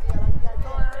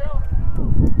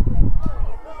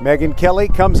 Megan Kelly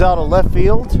comes out of left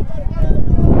field,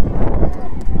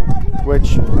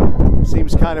 which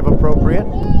seems kind of appropriate.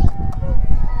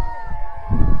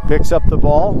 Picks up the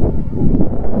ball,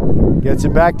 gets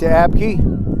it back to Abke.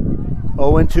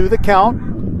 0-2 the count.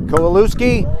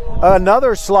 Kowalewski,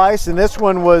 another slice, and this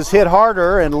one was hit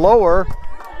harder and lower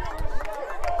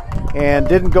and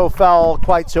didn't go foul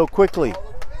quite so quickly.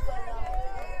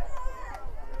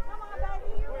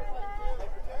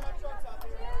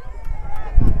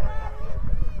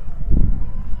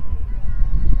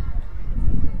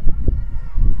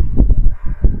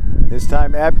 This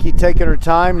time Abke taking her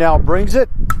time, now brings it.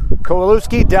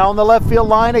 Kowalewski down the left field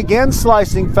line, again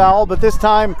slicing foul, but this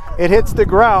time it hits the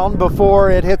ground before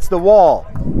it hits the wall.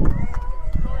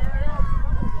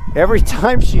 Every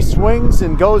time she swings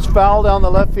and goes foul down the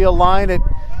left field line, it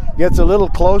gets a little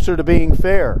closer to being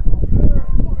fair.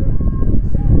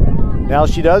 Now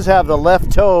she does have the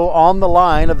left toe on the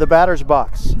line of the batter's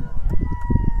box.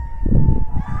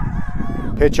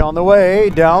 Pitch on the way,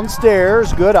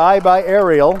 downstairs, good eye by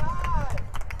Ariel.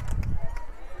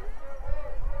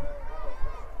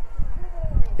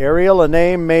 Ariel, a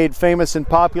name made famous and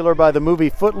popular by the movie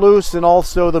Footloose and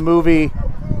also the movie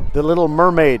The Little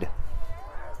Mermaid.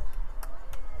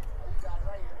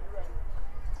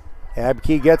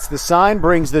 Abke gets the sign,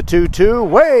 brings the 2-2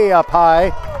 way up high,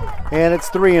 and it's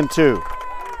 3-2.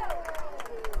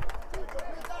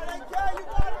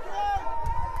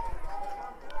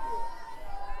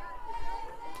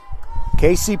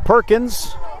 Casey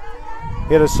Perkins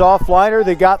hit a soft liner.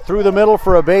 They got through the middle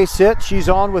for a base hit. She's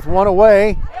on with one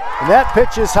away, and that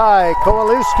pitch is high.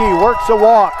 Kowalewski works a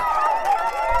walk.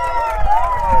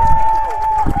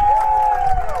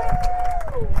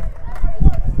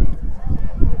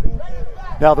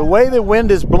 Now the way the wind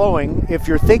is blowing, if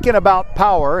you're thinking about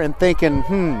power and thinking,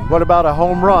 what about a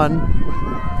home run?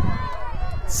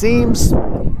 Seems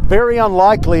very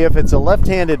unlikely if it's a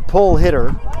left-handed pull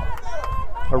hitter.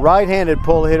 A right-handed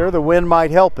pull hitter, the wind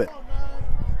might help it.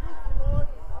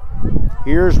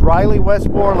 Here's Riley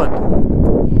Westmoreland.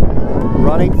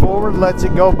 Running forward, lets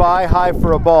it go by, high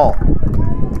for a ball.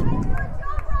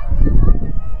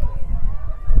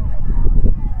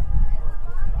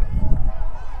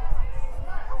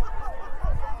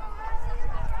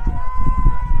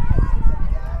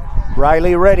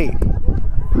 Riley ready.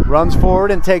 Runs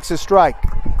forward and takes a strike.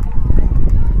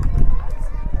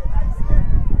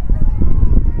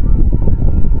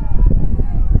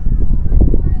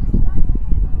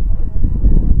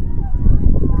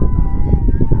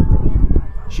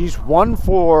 She's 1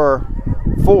 for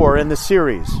 4 in the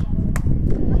series.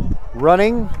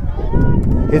 Running,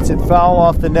 hits it foul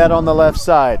off the net on the left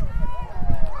side.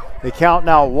 They count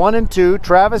now 1-2.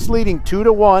 Travis leading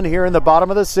 2-1 here in the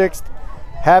bottom of the 6th,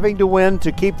 having to win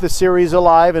to keep the series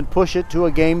alive and push it to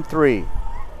a game 3.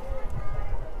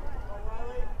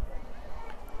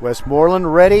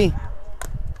 Westmoreland ready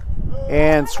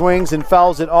and swings and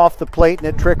fouls it off the plate, and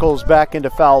it trickles back into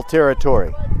foul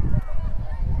territory.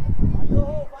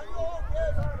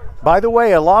 By the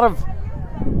way, a lot of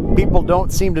people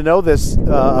don't seem to know this.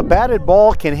 A batted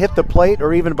ball can hit the plate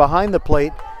or even behind the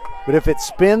plate, but if it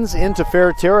spins into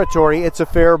fair territory, it's a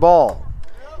fair ball.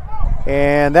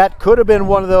 And that could have been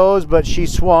one of those, but she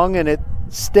swung and it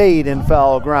stayed in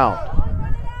foul ground.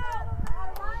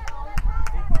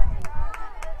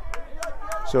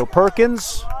 So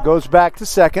Perkins goes back to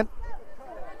second,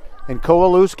 and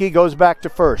Kowalewski goes back to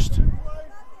first.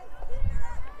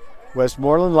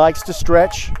 Westmoreland likes to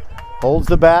stretch, holds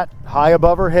the bat high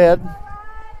above her head.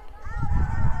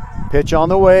 Pitch on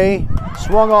the way,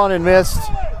 swung on and missed.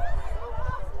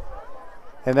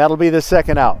 And that'll be the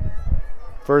second out.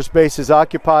 First base is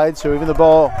occupied, so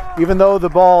even though the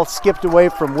ball skipped away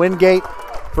from Wingate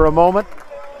for a moment,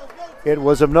 it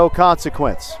was of no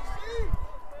consequence.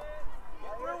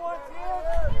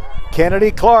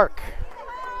 Kennedy Clark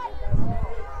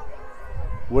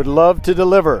would love to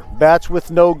deliver. Bats with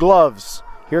no gloves.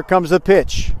 Here comes the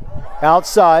pitch.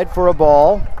 Outside for a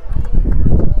ball.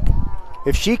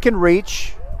 If she can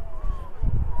reach,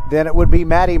 then it would be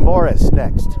Maddie Morris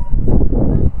next.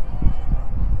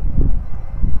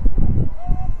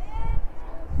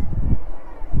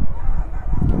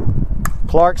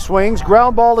 Clark swings,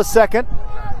 ground ball to second,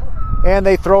 and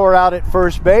they throw her out at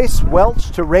first base.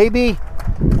 Welch to Raby,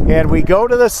 and we go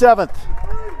to the seventh.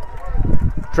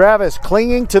 Travis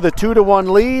clinging to the 2-1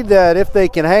 lead that if they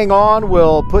can hang on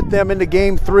will put them into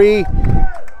game 3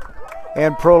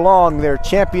 and prolong their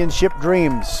championship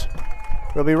dreams.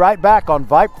 We'll be right back on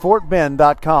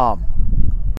VypeFortBend.com.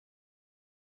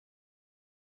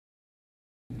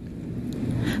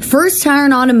 First Tire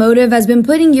and Automotive has been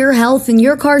putting your health and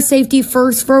your car safety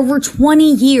first for over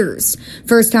 20 years.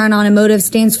 First Tire and Automotive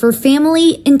stands for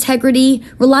family, integrity,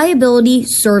 reliability,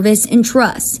 service, and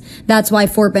trust. That's why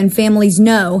Fort Bend families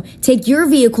know take your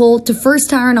vehicle to First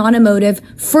Tire and Automotive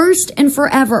first and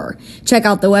forever. Check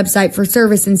out the website for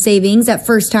service and savings at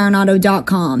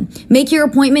firsttireandauto.com. Make your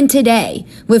appointment today.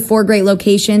 With 4 great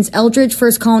locations, Eldridge,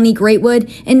 First Colony,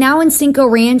 Greatwood, and now in Cinco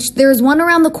Ranch, there's one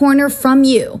around the corner from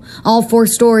you. All 4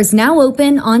 stores now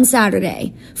open on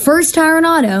Saturday.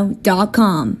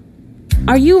 FirstTireandAuto.com.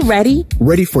 Are you ready?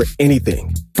 Ready for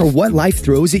anything. For what life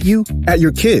throws at you, at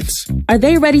your kids. Are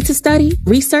they ready to study,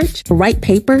 research, write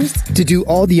papers? To do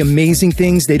all the amazing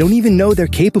things they don't even know they're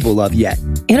capable of yet.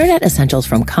 Internet Essentials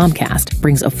from Comcast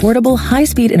brings affordable,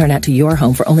 high-speed internet to your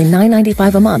home for only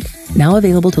 $9.95 a month. Now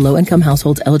available to low-income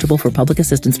households eligible for public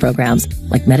assistance programs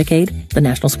like Medicaid, the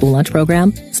National School Lunch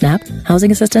Program, SNAP,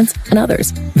 housing assistance, and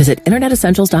others. Visit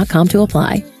InternetEssentials.com to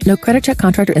apply. No credit check,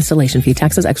 contract, or installation fee.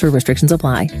 Taxes, extra restrictions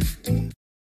apply.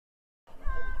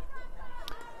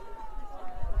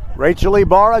 Rachel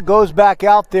Ibarra goes back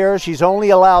out there. She's only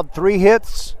allowed 3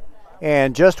 hits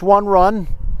and just 1 run.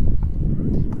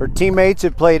 Her teammates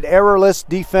have played errorless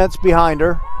defense behind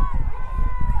her.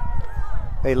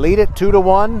 They lead it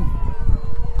 2-1,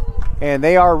 and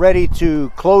they are ready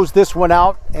to close this one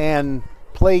out and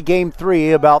play game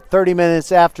 3 about 30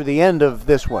 minutes after the end of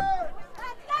this one.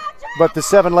 But the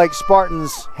Seven Lakes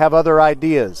Spartans have other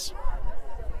ideas.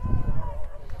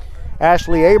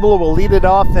 Ashley Abel will lead it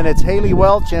off, then it's Haley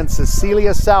Welch and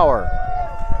Cecilia Sauer.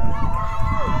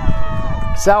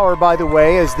 Sauer, by the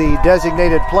way, is the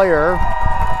designated player,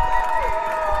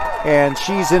 and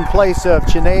she's in place of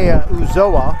Chinea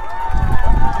Uzoa,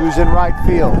 who's in right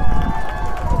field.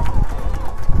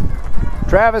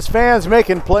 Travis fans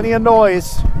making plenty of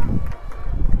noise.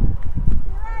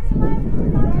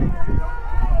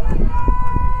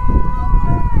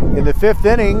 In the 5th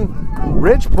inning,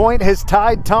 Ridgepoint has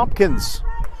tied Tompkins.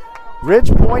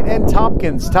 Ridgepoint and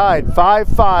Tompkins tied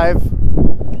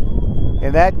 5-5,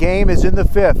 and that game is in the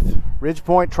 5th.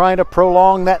 Ridgepoint trying to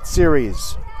prolong that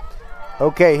series.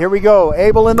 Okay, here we go.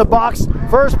 Abel in the box.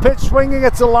 First pitch swinging.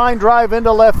 It's a line drive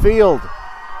into left field.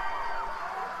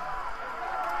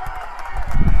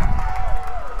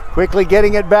 Quickly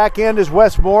getting it back in is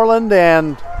Westmoreland,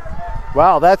 and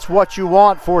wow, that's what you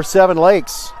want for Seven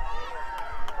Lakes.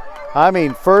 I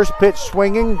mean, first pitch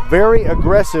swinging, very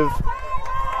aggressive,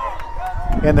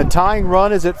 and the tying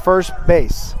run is at first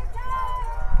base.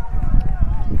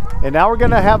 And now we're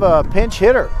going to have a pinch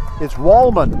hitter. It's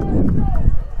Wallman.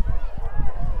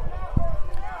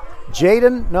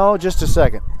 Jaden, no, just a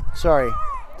second. Sorry.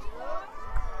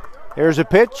 There's a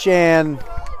pitch, and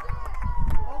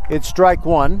it's strike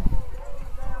 1.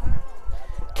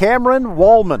 Cameron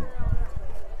Wallman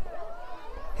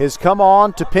has come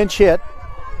on to pinch hit.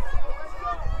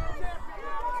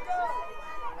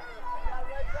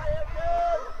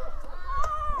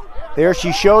 There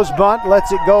she shows bunt,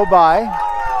 lets it go by.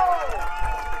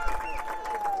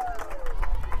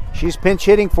 She's pinch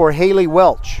hitting for Haley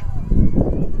Welch.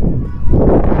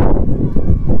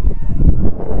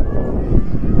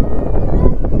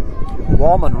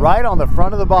 Wallman right on the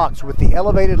front of the box with the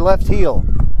elevated left heel.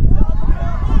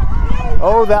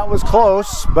 Oh, that was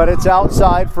close, but it's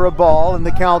outside for a ball, and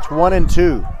the count's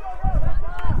 1-2.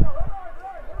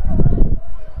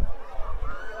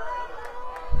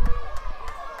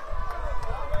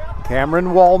 Cameron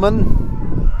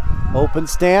Wallman, open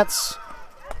stance.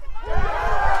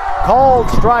 Called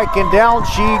strike, and down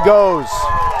she goes.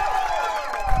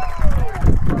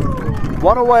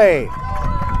 One away.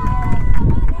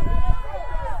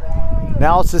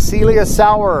 Now Cecilia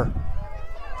Sauer,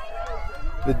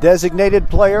 the designated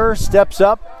player, steps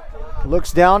up,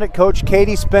 looks down at Coach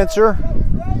Katie Spencer,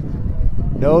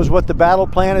 knows what the battle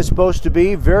plan is supposed to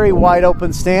be. Very wide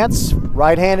open stance,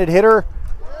 right-handed hitter,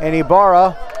 and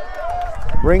Ibarra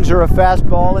brings her a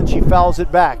fastball and she fouls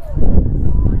it back.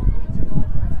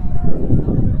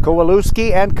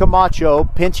 Kowalewski and Camacho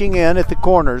pinching in at the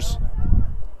corners.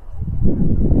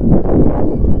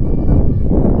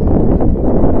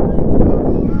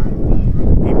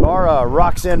 Ibarra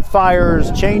rocks in,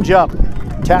 fires, change up,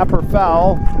 tapper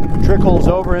foul, trickles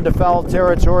over into foul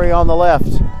territory on the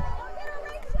left.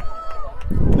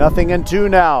 0-2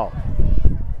 now.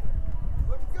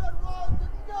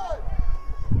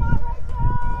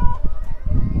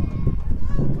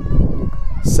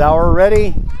 Sauer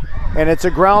ready, and it's a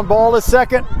ground ball to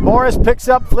second. Morris picks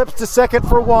up, flips to second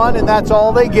for one, and that's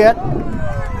all they get.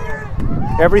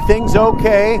 Everything's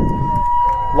okay.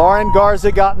 Lauren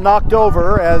Garza got knocked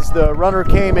over as the runner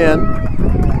came in.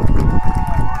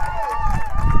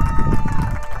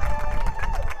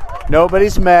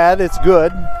 Nobody's mad, it's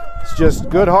good. It's just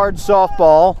good hard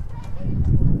softball.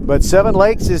 But Seven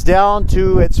Lakes is down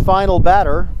to its final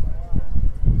batter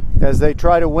as they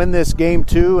try to win this game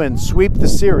 2 and sweep the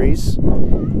series.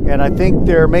 And I think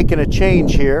they're making a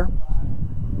change here.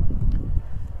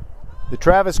 The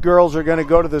Travis girls are going to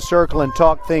go to the circle and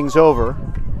talk things over.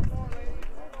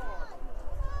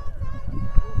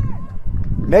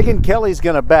 Megan Kelly's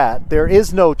going to bat. There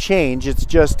is no change. It's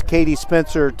just Katie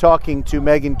Spencer talking to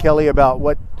Megan Kelly about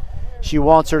what she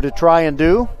wants her to try and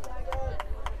do.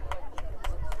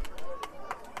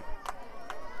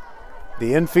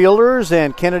 The infielders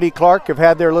and Kennedy Clark have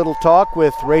had their little talk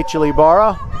with Rachel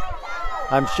Ibarra.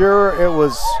 I'm sure it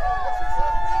was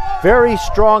very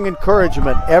strong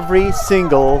encouragement, every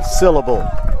single syllable.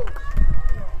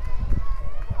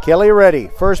 Kelly ready.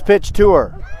 First pitch to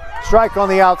her. Strike on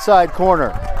the outside corner.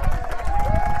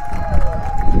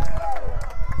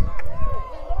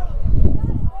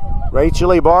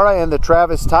 Rachel Ibarra and the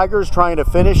Travis Tigers trying to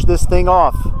finish this thing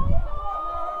off.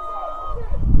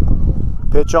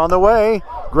 Pitch on the way.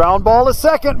 Ground ball to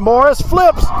second. Morris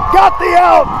flips. Got the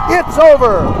out. It's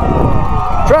over.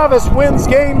 Travis wins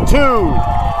game 2.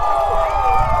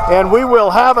 And we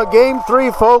will have a game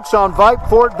 3, folks, on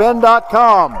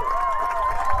VypeFortBend.com.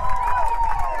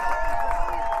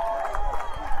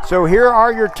 So here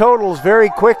are your totals very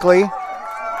quickly.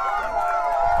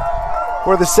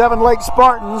 For the Seven Lakes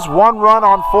Spartans, 1 run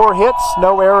on 4 hits,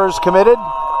 no errors committed.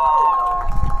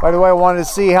 By the way, I wanted to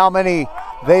see how many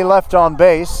they left on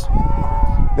base.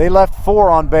 They left 4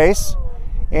 on base.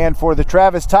 And for the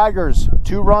Travis Tigers,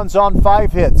 2 runs on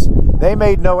 5 hits. They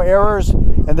made no errors,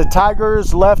 and the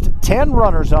Tigers left 10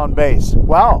 runners on base.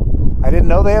 Wow, I didn't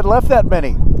know they had left that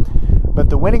many. But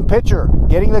the winning pitcher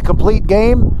getting the complete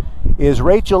game is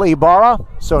Rachel Ibarra.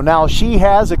 So now she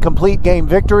has a complete game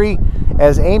victory,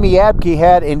 as Amy Abke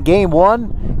had in game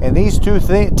 1, and these two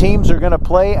teams are going to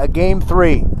play a game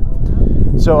 3.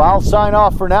 So I'll sign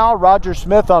off for now. Roger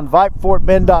Smith on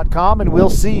VypeFortBend.com, and we'll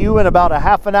see you in about a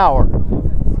half an hour.